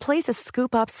is a place to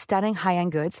scoop up stunning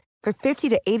high-end goods for 50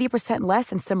 to 80% less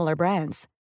than similar brands.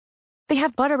 They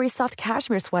have buttery soft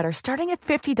cashmere sweaters starting at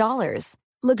 $50,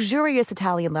 luxurious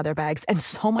Italian leather bags, and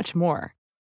so much more.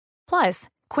 Plus,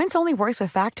 Quince only works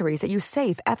with factories that use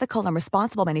safe, ethical, and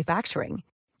responsible manufacturing.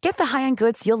 Get the high-end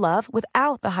goods you'll love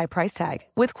without the high price tag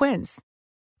with Quince.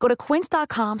 Go to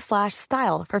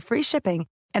quince.com/style for free shipping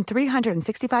and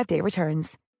 365-day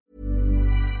returns.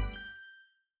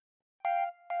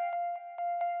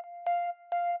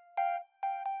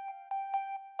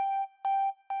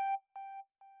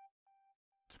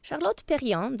 Charlotte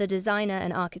Perriand, the designer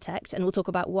and architect, and we'll talk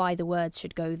about why the words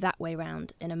should go that way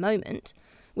round in a moment,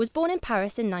 was born in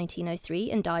Paris in 1903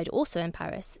 and died also in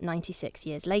Paris 96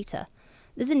 years later.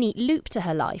 There's a neat loop to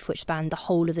her life which spanned the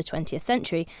whole of the 20th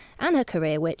century, and her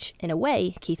career which, in a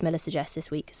way, Keith Miller suggests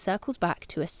this week, circles back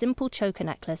to a simple choker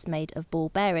necklace made of ball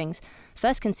bearings,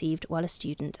 first conceived while a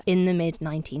student in the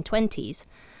mid-1920s.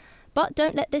 But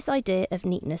don't let this idea of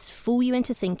neatness fool you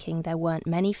into thinking there weren't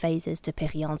many phases to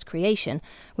Perriand's creation,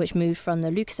 which moved from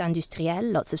the luxe industriel,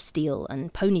 lots of steel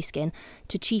and pony skin,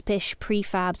 to cheapish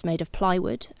prefabs made of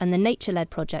plywood, and the nature-led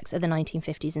projects of the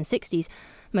 1950s and 60s,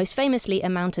 most famously a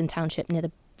mountain township near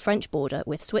the French border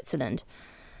with Switzerland.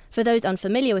 For those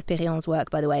unfamiliar with Perriand's work,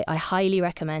 by the way, I highly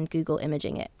recommend Google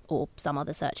imaging it, or some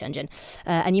other search engine,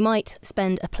 and you might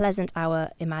spend a pleasant hour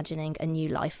imagining a new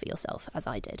life for yourself, as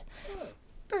I did.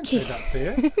 Don't say that,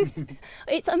 Thea.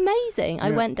 It's amazing. Yeah.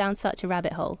 I went down such a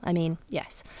rabbit hole. I mean,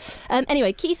 yes.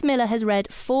 Anyway, Keith Miller has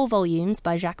read 4 volumes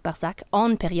by Jacques Barsac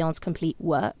on Perriand's complete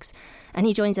works, and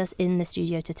he joins us in the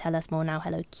studio to tell us more now.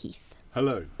 Hello, Keith.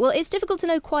 Hello. Well, it's difficult to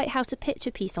know quite how to pitch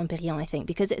a piece on Perriand, I think,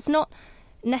 because it's not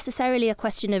necessarily a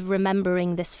question of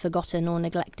remembering this forgotten or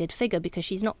neglected figure, because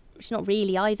she's not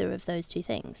really either of those two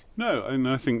things. No, and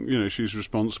I think, she's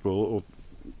responsible, or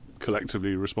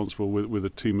collectively responsible with a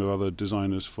team of other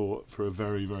designers for a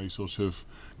very, very sort of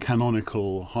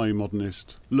canonical, high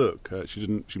modernist look.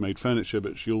 She made furniture,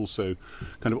 but she also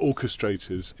kind of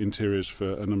orchestrated interiors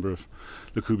for a number of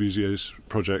Le Corbusier's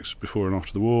projects before and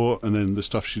after the war, and then the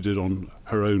stuff she did on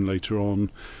her own later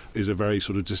on is a very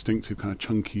sort of distinctive, kind of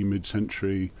chunky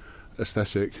mid-century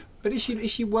aesthetic. But is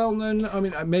she well known? I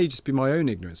mean, it may just be my own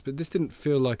ignorance, but this didn't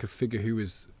feel like a figure who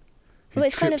well,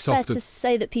 it's kind of fair to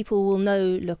say that people will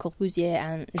know Le Corbusier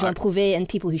and Jean Prouvé and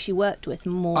people who she worked with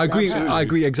more. I agree with that. I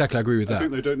agree with that. I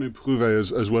think they don't know Prouvé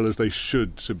as well as they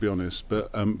should, to be honest.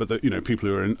 But people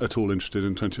who are at all interested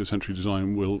in 20th century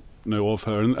design will know of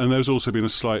her. And there's also been a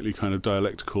slightly kind of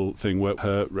dialectical thing where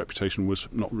her reputation was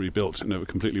not rebuilt. It never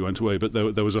completely went away. But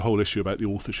there was a whole issue about the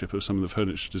authorship of some of the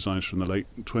furniture designs from the late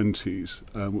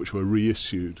 20s, which were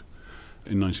reissued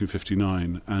in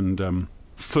 1959. And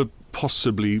for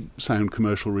possibly sound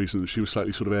commercial reasons, she was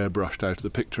slightly sort of airbrushed out of the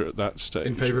picture at that stage.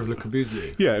 In favour of Le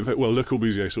Corbusier? Yeah, in fact, Le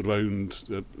Corbusier sort of owned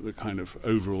the kind of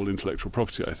overall intellectual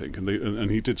property, I think,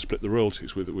 and he did split the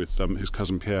royalties with his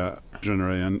cousin Pierre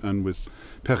Jeanneret and with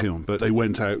Perriand, but they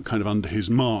went out kind of under his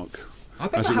mark. I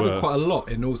bet that happened quite a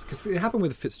lot in all, because it happened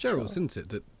with the Fitzgeralds, didn't it?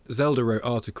 That Zelda wrote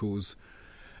articles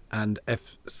and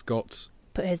F. Scott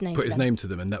put his name to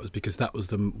them, and that was because that was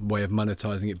the way of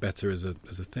monetising it better as a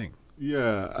thing.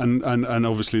 Yeah, and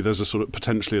obviously there's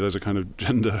a kind of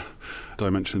gender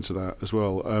dimension to that as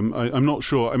well. I'm not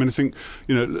sure. I mean, I think,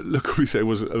 Le Corbusier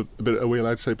was a bit, are we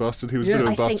allowed to say bastard? He was a bit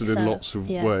of a bastard in lots of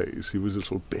ways. He was a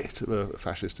sort of bit of a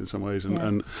fascist in some ways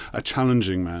and a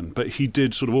challenging man. But he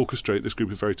did sort of orchestrate this group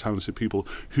of very talented people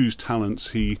whose talents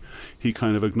he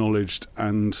kind of acknowledged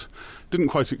and didn't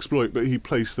quite exploit, but he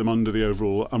placed them under the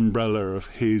overall umbrella of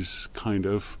his kind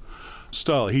of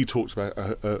style. He talks about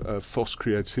a force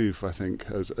créative, I think,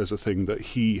 as a thing that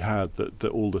he had, that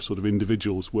all the sort of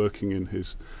individuals working in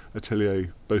his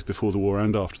atelier, both before the war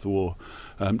and after the war,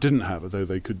 didn't have, although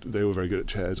they were very good at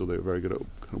chairs, or they were very good at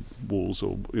kind of walls,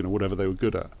 or whatever they were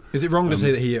good at. Is it wrong to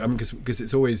say that he? Because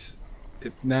it's always,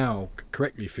 it now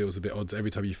correctly feels a bit odd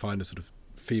every time you find a sort of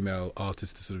female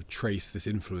artist to sort of trace this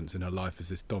influence in her life as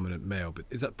this dominant male. But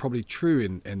is that probably true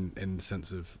in the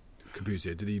sense of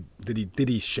Corbusier? Did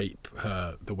he shape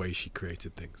her the way she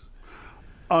created things?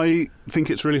 I think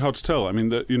it's really hard to tell. I mean,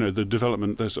 the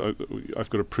development. I've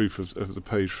got a proof of the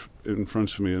page in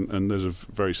front of me, and there's a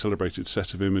very celebrated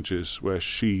set of images where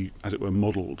she, as it were,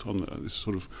 modelled on this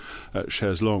sort of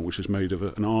chaise longue, which is made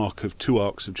of two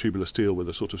arcs of tubular steel with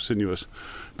a sort of sinuous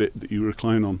bit that you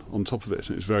recline on top of it.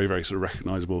 And it's very, very sort of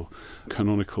recognisable,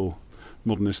 canonical,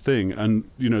 modernist thing. And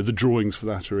the drawings for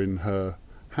that are in her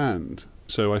hand.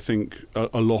 So I think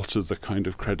a lot of the kind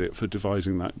of credit for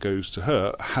devising that goes to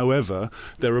her. However,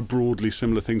 there are broadly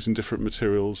similar things in different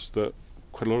materials that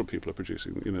quite a lot of people are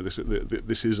producing.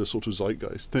 This is a sort of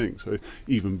zeitgeist thing. So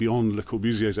even beyond Le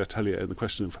Corbusier's atelier, and the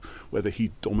question of whether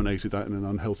he dominated that in an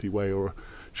unhealthy way or a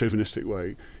chauvinistic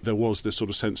way, there was this sort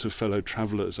of sense of fellow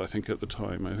travellers, I think, at the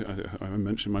time. I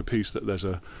mentioned in my piece that there's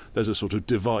a sort of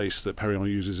device that Perriand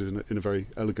uses in a very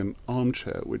elegant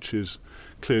armchair, which is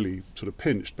clearly sort of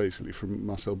pinched, basically, from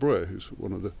Marcel Breuer, who's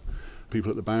one of the people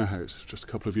at the Bauhaus just a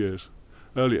couple of years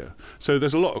earlier. So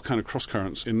there's a lot of kind of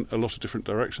cross-currents in a lot of different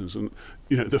directions. And,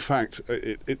 the fact,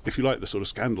 if you like, the sort of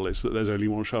scandal is that there's only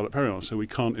one Charlotte Perriand, so we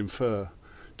can't infer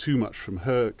too much from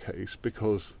her case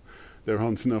because there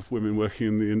aren't enough women working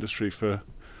in the industry for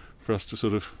us to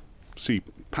sort of see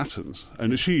patterns.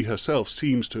 And she herself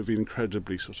seems to have been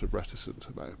incredibly sort of reticent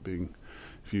about being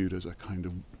viewed as a kind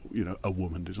of, a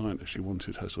woman designer. She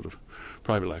wanted her sort of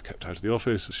private life kept out of the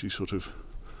office. She sort of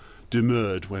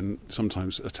demurred when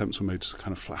sometimes attempts were made to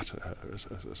kind of flatter her as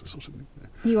a sort of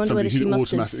somebody who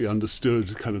automatically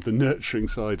understood kind of the nurturing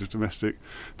side of domestic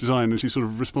design, and she sort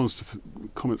of responds to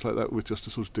comments like that with just a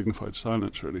sort of dignified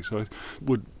silence, really. So I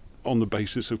would, on the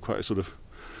basis of quite a sort of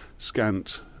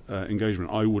scant engagement,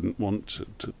 I wouldn't want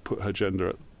to put her gender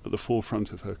at the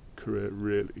forefront of her career,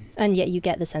 really. And yet you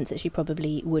get the sense that she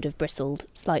probably would have bristled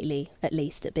slightly, at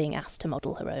least, at being asked to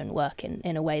model her own work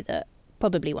in a way that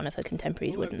probably one of her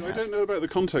contemporaries wouldn't have. I don't know about the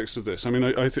context of this. I mean,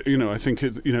 I think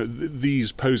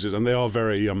these poses, and they are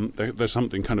very there's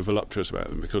something kind of voluptuous about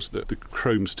them because the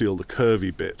chrome steel, the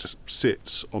curvy bit,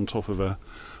 sits on top of a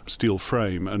steel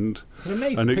frame, and it's an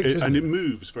amazing picture, it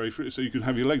moves very free, so you can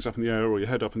have your legs up in the air or your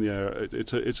head up in the air.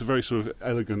 It's a very sort of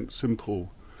elegant,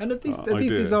 simple. And are these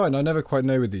designed? I never quite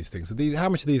know with these things. How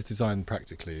much are these designed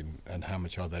practically, and how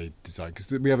much are they designed? Because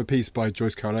we have a piece by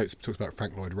Joyce Carol Oates that talks about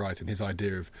Frank Lloyd Wright and his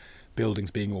idea of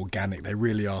buildings being organic. They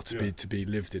really are to be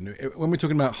lived in. When we're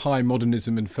talking about high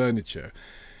modernism and furniture,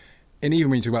 and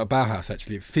even when you talk about Bauhaus,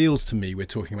 actually, it feels to me we're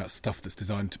talking about stuff that's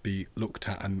designed to be looked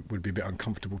at and would be a bit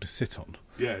uncomfortable to sit on.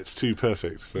 Yeah, it's too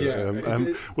perfect. But, Yeah.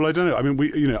 Well, I don't know. I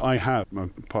mean, I have, my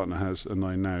partner has, and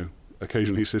I now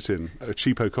occasionally sit in a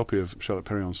cheapo copy of Charlotte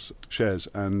Perrion's Chairs,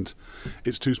 and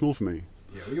it's too small for me.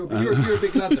 Yeah, well, you're a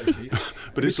big lad though,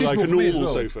 Keith. But it's like a normal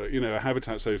sofa. A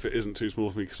Habitat sofa isn't too small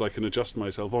for me because I can adjust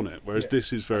myself on it, whereas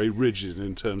this is very rigid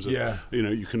in terms of,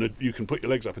 you can put your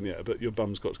legs up in the air, but your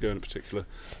bum's got to go in a particular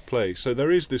place. So there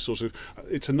is this sort of,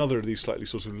 it's another of these slightly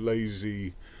sort of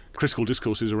lazy critical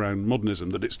discourses around modernism,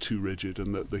 that it's too rigid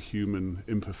and that the human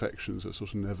imperfections are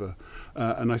sort of never.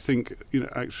 And I think,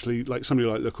 actually, like somebody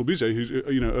like Le Corbusier, who's,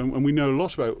 and we know a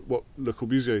lot about what Le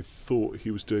Corbusier thought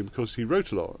he was doing because he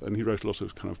wrote a lot, and he wrote a lot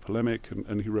of kind of polemic,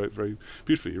 and he wrote very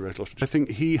beautifully. He wrote a lot. I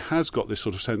think he has got this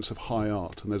sort of sense of high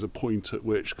art, and there's a point at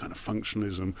which kind of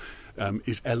functionalism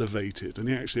is elevated, and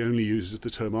he actually only uses the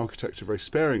term architecture very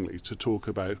sparingly to talk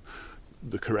about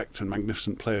the correct and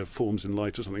magnificent play of forms in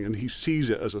light or something, and he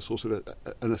sees it as a sort of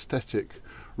an aesthetic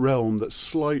realm that's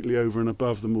slightly over and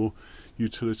above the more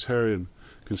utilitarian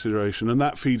consideration, and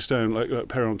that feeds down, like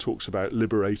Perron talks about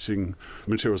liberating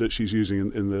materials that she's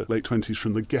using in the late 20s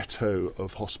from the ghetto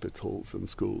of hospitals and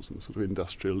schools and sort of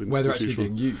industrial where they're actually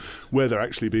being used. Where they're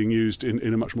actually being used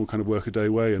in a much more kind of workaday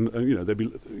way, and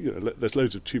there's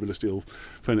loads of tubular steel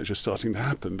furniture starting to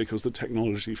happen because the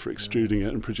technology for extruding it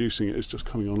and producing it is just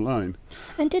coming online.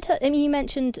 And you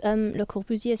mentioned Le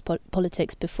Corbusier's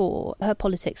politics before. Her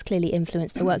politics clearly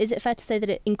influenced her work. Is it fair to say that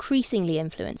it increasingly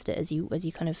influenced it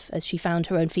as she found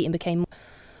her own feet and became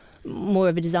more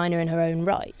of a designer in her own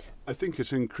right? I think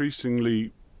it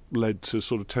increasingly led to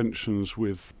sort of tensions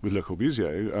with Le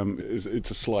Corbusier.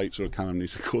 It's a slight sort of calumny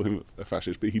to call him a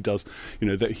fascist, but he does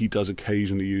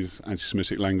occasionally use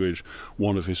anti-Semitic language.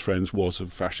 One of his friends was a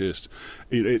fascist.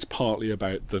 It's partly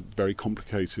about the very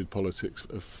complicated politics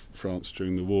of France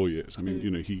during the war years. I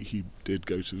mean, he did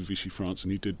go to Vichy France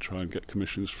and he did try and get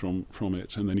commissions from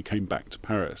it, and then he came back to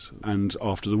Paris. And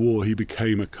after the war, he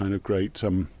became a kind of great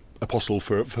apostle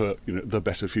for the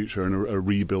better future and a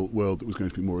rebuilt world that was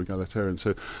going to be more egalitarian.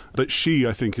 So, but she,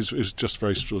 I think, is just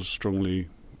very strongly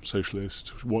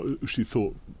socialist. She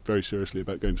thought very seriously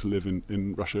about going to live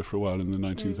in Russia for a while in the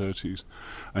 1930s,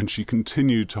 and she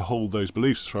continued to hold those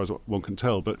beliefs as far as one can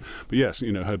tell. But yes,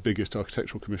 her biggest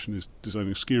architectural commission is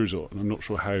designing a ski resort, and I'm not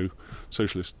sure how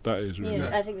socialist that is. Really.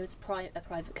 Yeah, I think it was a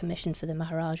private commission for the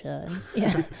Maharaja.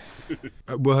 And,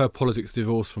 were her politics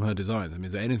divorced from her designs? I mean,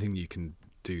 is there anything you can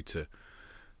do to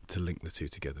link the two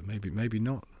together? Maybe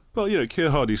not. Well,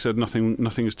 Keir Hardie said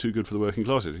nothing is too good for the working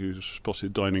classes. He was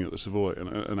spotted dining at the Savoy,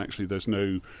 and actually there's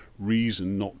no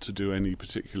reason not to do any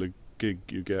particular gig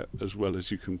you get as well as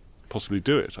you can possibly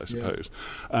do it, I suppose.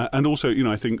 Yeah. And also,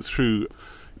 I think through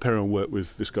Perron worked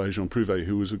with this guy Jean Prouvé,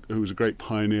 who was a great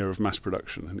pioneer of mass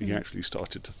production, and he actually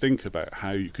started to think about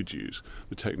how you could use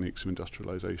the techniques of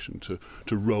industrialization to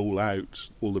roll out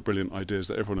all the brilliant ideas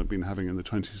that everyone had been having in the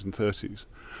 20s and 30s.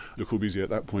 Le Corbusier at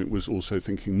that point was also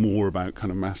thinking more about kind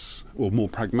of mass, or more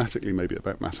pragmatically maybe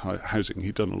about mass housing.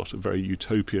 He'd done a lot of very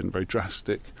utopian, very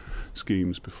drastic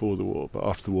schemes before the war, but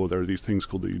after the war there are these things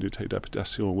called the Unité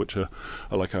d'Habitation, which are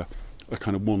like a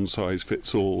kind of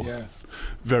one-size-fits-all,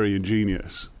 very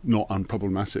ingenious, not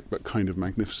unproblematic, but kind of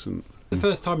magnificent. The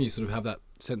first time you sort of have that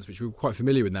sense, which we're quite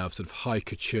familiar with now, of sort of high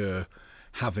couture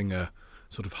having a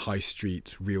sort of high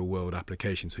street, real-world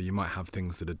application. So you might have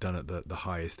things that are done at the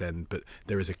highest end, but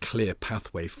there is a clear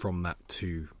pathway from that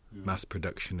to mass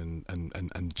production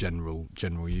and general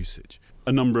usage.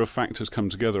 A number of factors come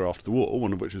together after the war,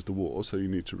 one of which is the war, so you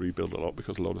need to rebuild a lot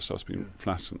because a lot of stuff's been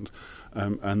flattened.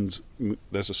 And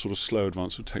there's a sort of slow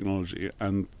advance of technology,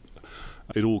 and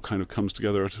it all kind of comes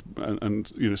together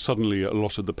and suddenly a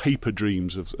lot of the paper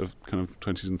dreams of kind of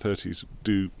 20s and 30s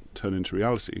do turn into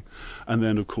reality. And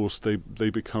then, of course, they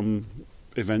become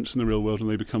events in the real world, and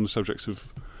they become the subjects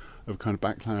of kind of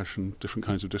backlash and different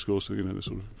kinds of discourse. So, the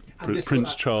sort of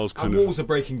Prince Charles kind of... walls are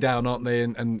breaking down, aren't they?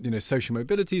 And social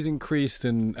mobility's increased,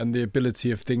 and the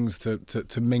ability of things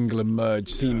to mingle and merge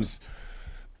seems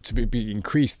to be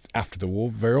increased after the war,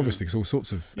 very obviously, because all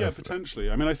sorts of... Yeah, potentially.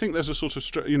 I mean, I think there's a sort of...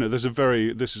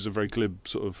 this is a very glib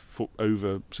sort of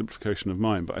oversimplification of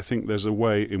mine, but I think there's a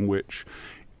way in which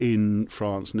in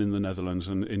France and in the Netherlands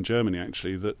and in Germany,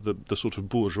 actually, that the sort of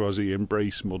bourgeoisie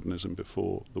embraced modernism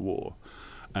before the war.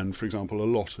 And, for example, a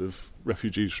lot of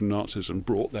refugees from Nazism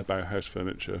brought their Bauhaus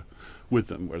furniture with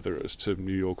them, whether it was to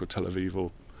New York or Tel Aviv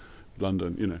or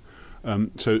London,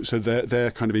 So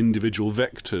they're kind of individual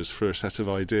vectors for a set of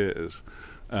ideas.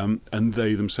 and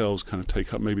they themselves kind of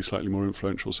take up maybe slightly more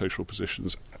influential social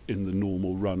positions in the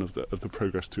normal run of the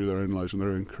progress through their own lives and their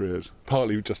own careers.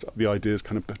 Partly just the ideas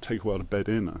kind of take a while to bed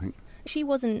in, I think. She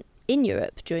wasn't in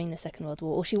Europe during the Second World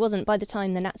War, or she wasn't by the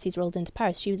time the Nazis rolled into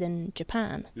Paris. She was in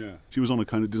Japan. Yeah, she was on a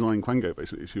kind of design quango,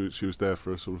 basically. She was there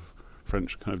for a sort of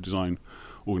French kind of design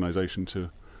organisation to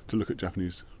look at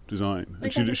Japanese design.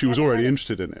 And she was already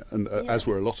interested in it, and as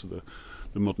were a lot of the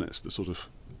modernists,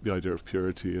 the idea of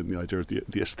purity and the idea of the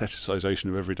aestheticisation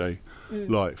of everyday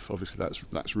life. Obviously,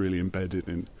 that's really embedded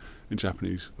in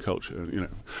Japanese culture, you know.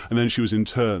 And then she was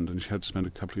interned, and she had to spend a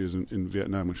couple of years in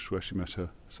Vietnam, which is where she met her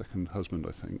second husband,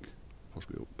 I think,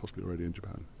 possibly already in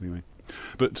Japan. Anyway,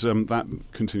 but that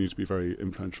continues to be very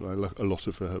influential. A lot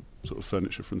of her sort of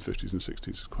furniture from the 50s and 60s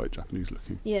is quite Japanese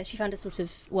looking. Yeah, she found a sort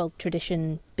of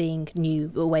tradition being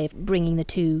new, a way of bringing the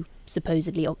two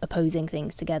supposedly opposing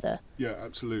things together. Yeah,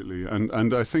 absolutely.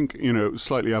 And I think, you know,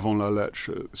 slightly avant la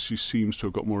lettre, she seems to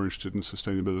have got more interested in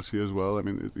sustainability as well. I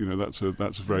mean, you know, that's a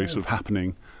very sort of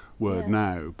happening word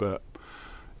now, but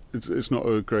it's not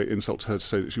a great insult to her to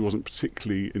say that she wasn't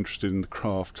particularly interested in the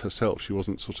craft herself. She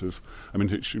wasn't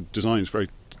she designs very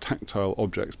tactile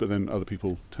objects, but then other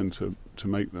people tend to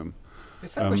make them. It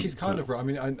sounds like she's kind of right. I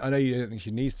mean, I know you don't think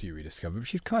she needs to be rediscovered, but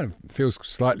she's kind of feels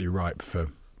slightly ripe for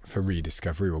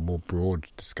rediscovery or more broad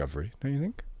discovery, don't you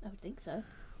think? I would think so.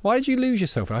 Why did you lose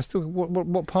yourself?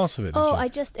 What part of it?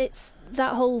 It's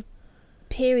that whole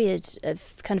period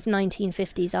of kind of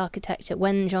 1950s architecture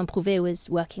when Jean Prouvé was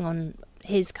working on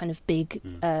his kind of big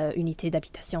unité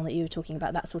d'habitation that you were talking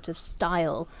about, that sort of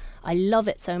style. I love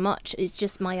it so much. It's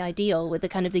just my ideal, with the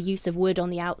kind of the use of wood on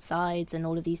the outsides and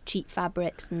all of these cheap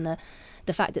fabrics, and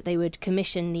the fact that they would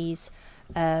commission these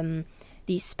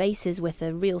spaces with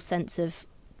a real sense of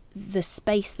the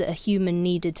space that a human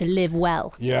needed to live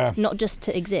well. Yeah. Not just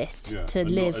to exist, to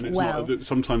live well.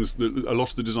 Sometimes a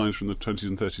lot of the designs from the 20s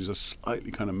and 30s are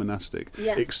slightly kind of monastic,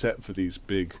 except for these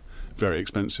big, very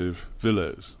expensive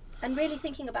villas. And really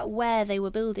thinking about where they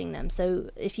were building them. So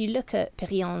if you look at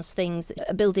Périllan's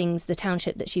buildings, the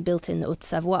township that she built in the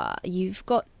Haute-Savoie, you've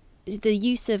got the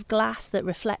use of glass that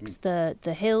reflects the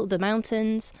hill, the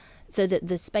mountains, so that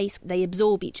the space, they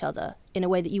absorb each other in a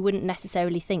way that you wouldn't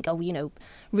necessarily think,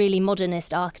 really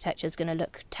modernist architecture is going to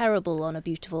look terrible on a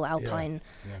beautiful alpine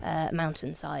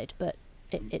mountainside, but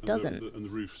it doesn't. And the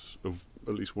roofs of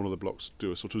at least one of the blocks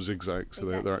do a sort of zigzag, so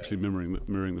they're actually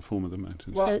mirroring the form of the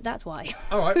mountains. Well, so that's why.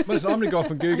 All right, well, I'm going to go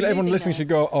off and Google it. Everyone listening should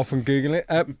go off and Google it.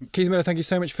 Keith Miller, thank you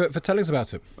so much for telling us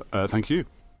about it. Thank you.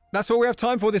 That's all we have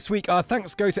time for this week. Our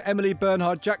thanks go to Emily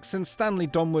Bernhard-Jackson, Stanley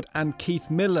Donwood and Keith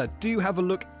Miller. Do have a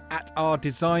look at our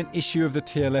design issue of the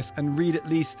TLS and read at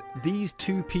least these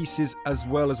two pieces as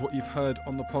well as what you've heard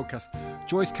on the podcast.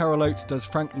 Joyce Carol Oates does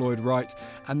Frank Lloyd Wright,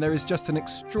 and there is just an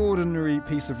extraordinary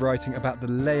piece of writing about the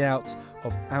layout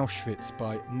of Auschwitz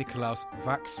by Nikolaus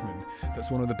Waxman.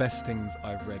 That's one of the best things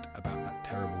I've read about that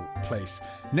terrible place.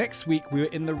 Next week, we were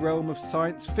in the realm of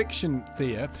science fiction,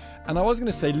 Thea, and I was going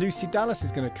to say Lucy Dallas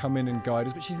is going to come in and guide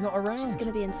us, but she's not around. She's going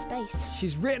to be in space.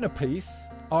 She's written a piece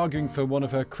arguing for one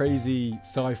of her crazy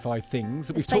sci-fi things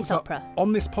that we've talked about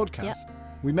on this podcast. Yep.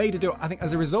 We made her do it, I think,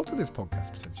 as a result of this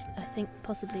podcast, potentially. I think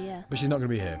possibly, yeah. But she's not going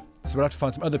to be here. So we'll have to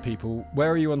find some other people.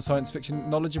 Where are you on science fiction?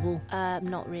 Knowledgeable?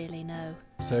 Not really, no.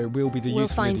 So we'll be the useful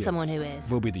idiots. We'll find someone who is.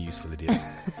 We'll be the useful idiots,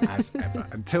 as ever.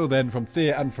 Until then, from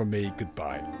Thea and from me,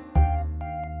 goodbye.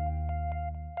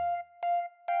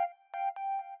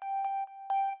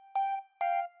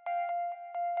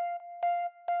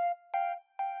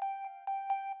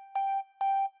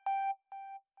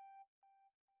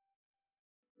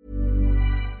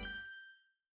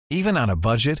 Even on a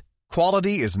budget,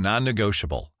 quality is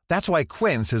non-negotiable. That's why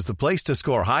Quince is the place to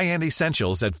score high-end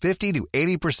essentials at 50 to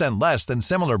 80% less than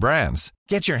similar brands.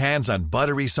 Get your hands on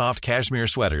buttery soft cashmere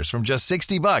sweaters from just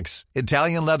 $60,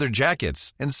 Italian leather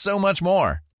jackets, and so much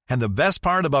more. And the best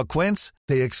part about Quince,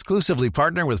 they exclusively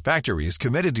partner with factories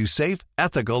committed to safe,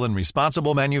 ethical, and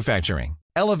responsible manufacturing.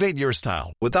 Elevate your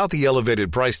style without the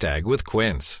elevated price tag with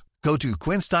Quince. Go to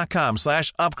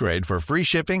quince.com/upgrade for free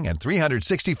shipping and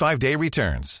 365-day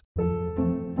returns.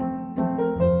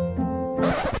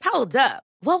 Hold up.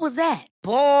 What was that?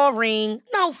 Boring.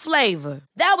 No flavor.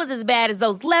 That was as bad as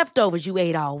those leftovers you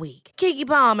ate all week. Keke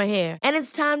Palmer here, and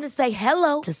it's time to say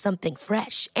hello to something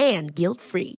fresh and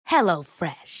guilt-free.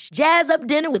 HelloFresh. Jazz up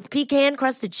dinner with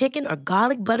pecan-crusted chicken or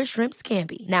garlic butter shrimp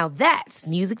scampi. Now that's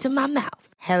music to my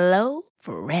mouth.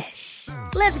 HelloFresh.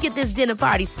 Let's get this dinner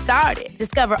party started.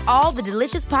 Discover all the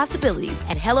delicious possibilities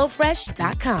at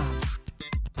HelloFresh.com.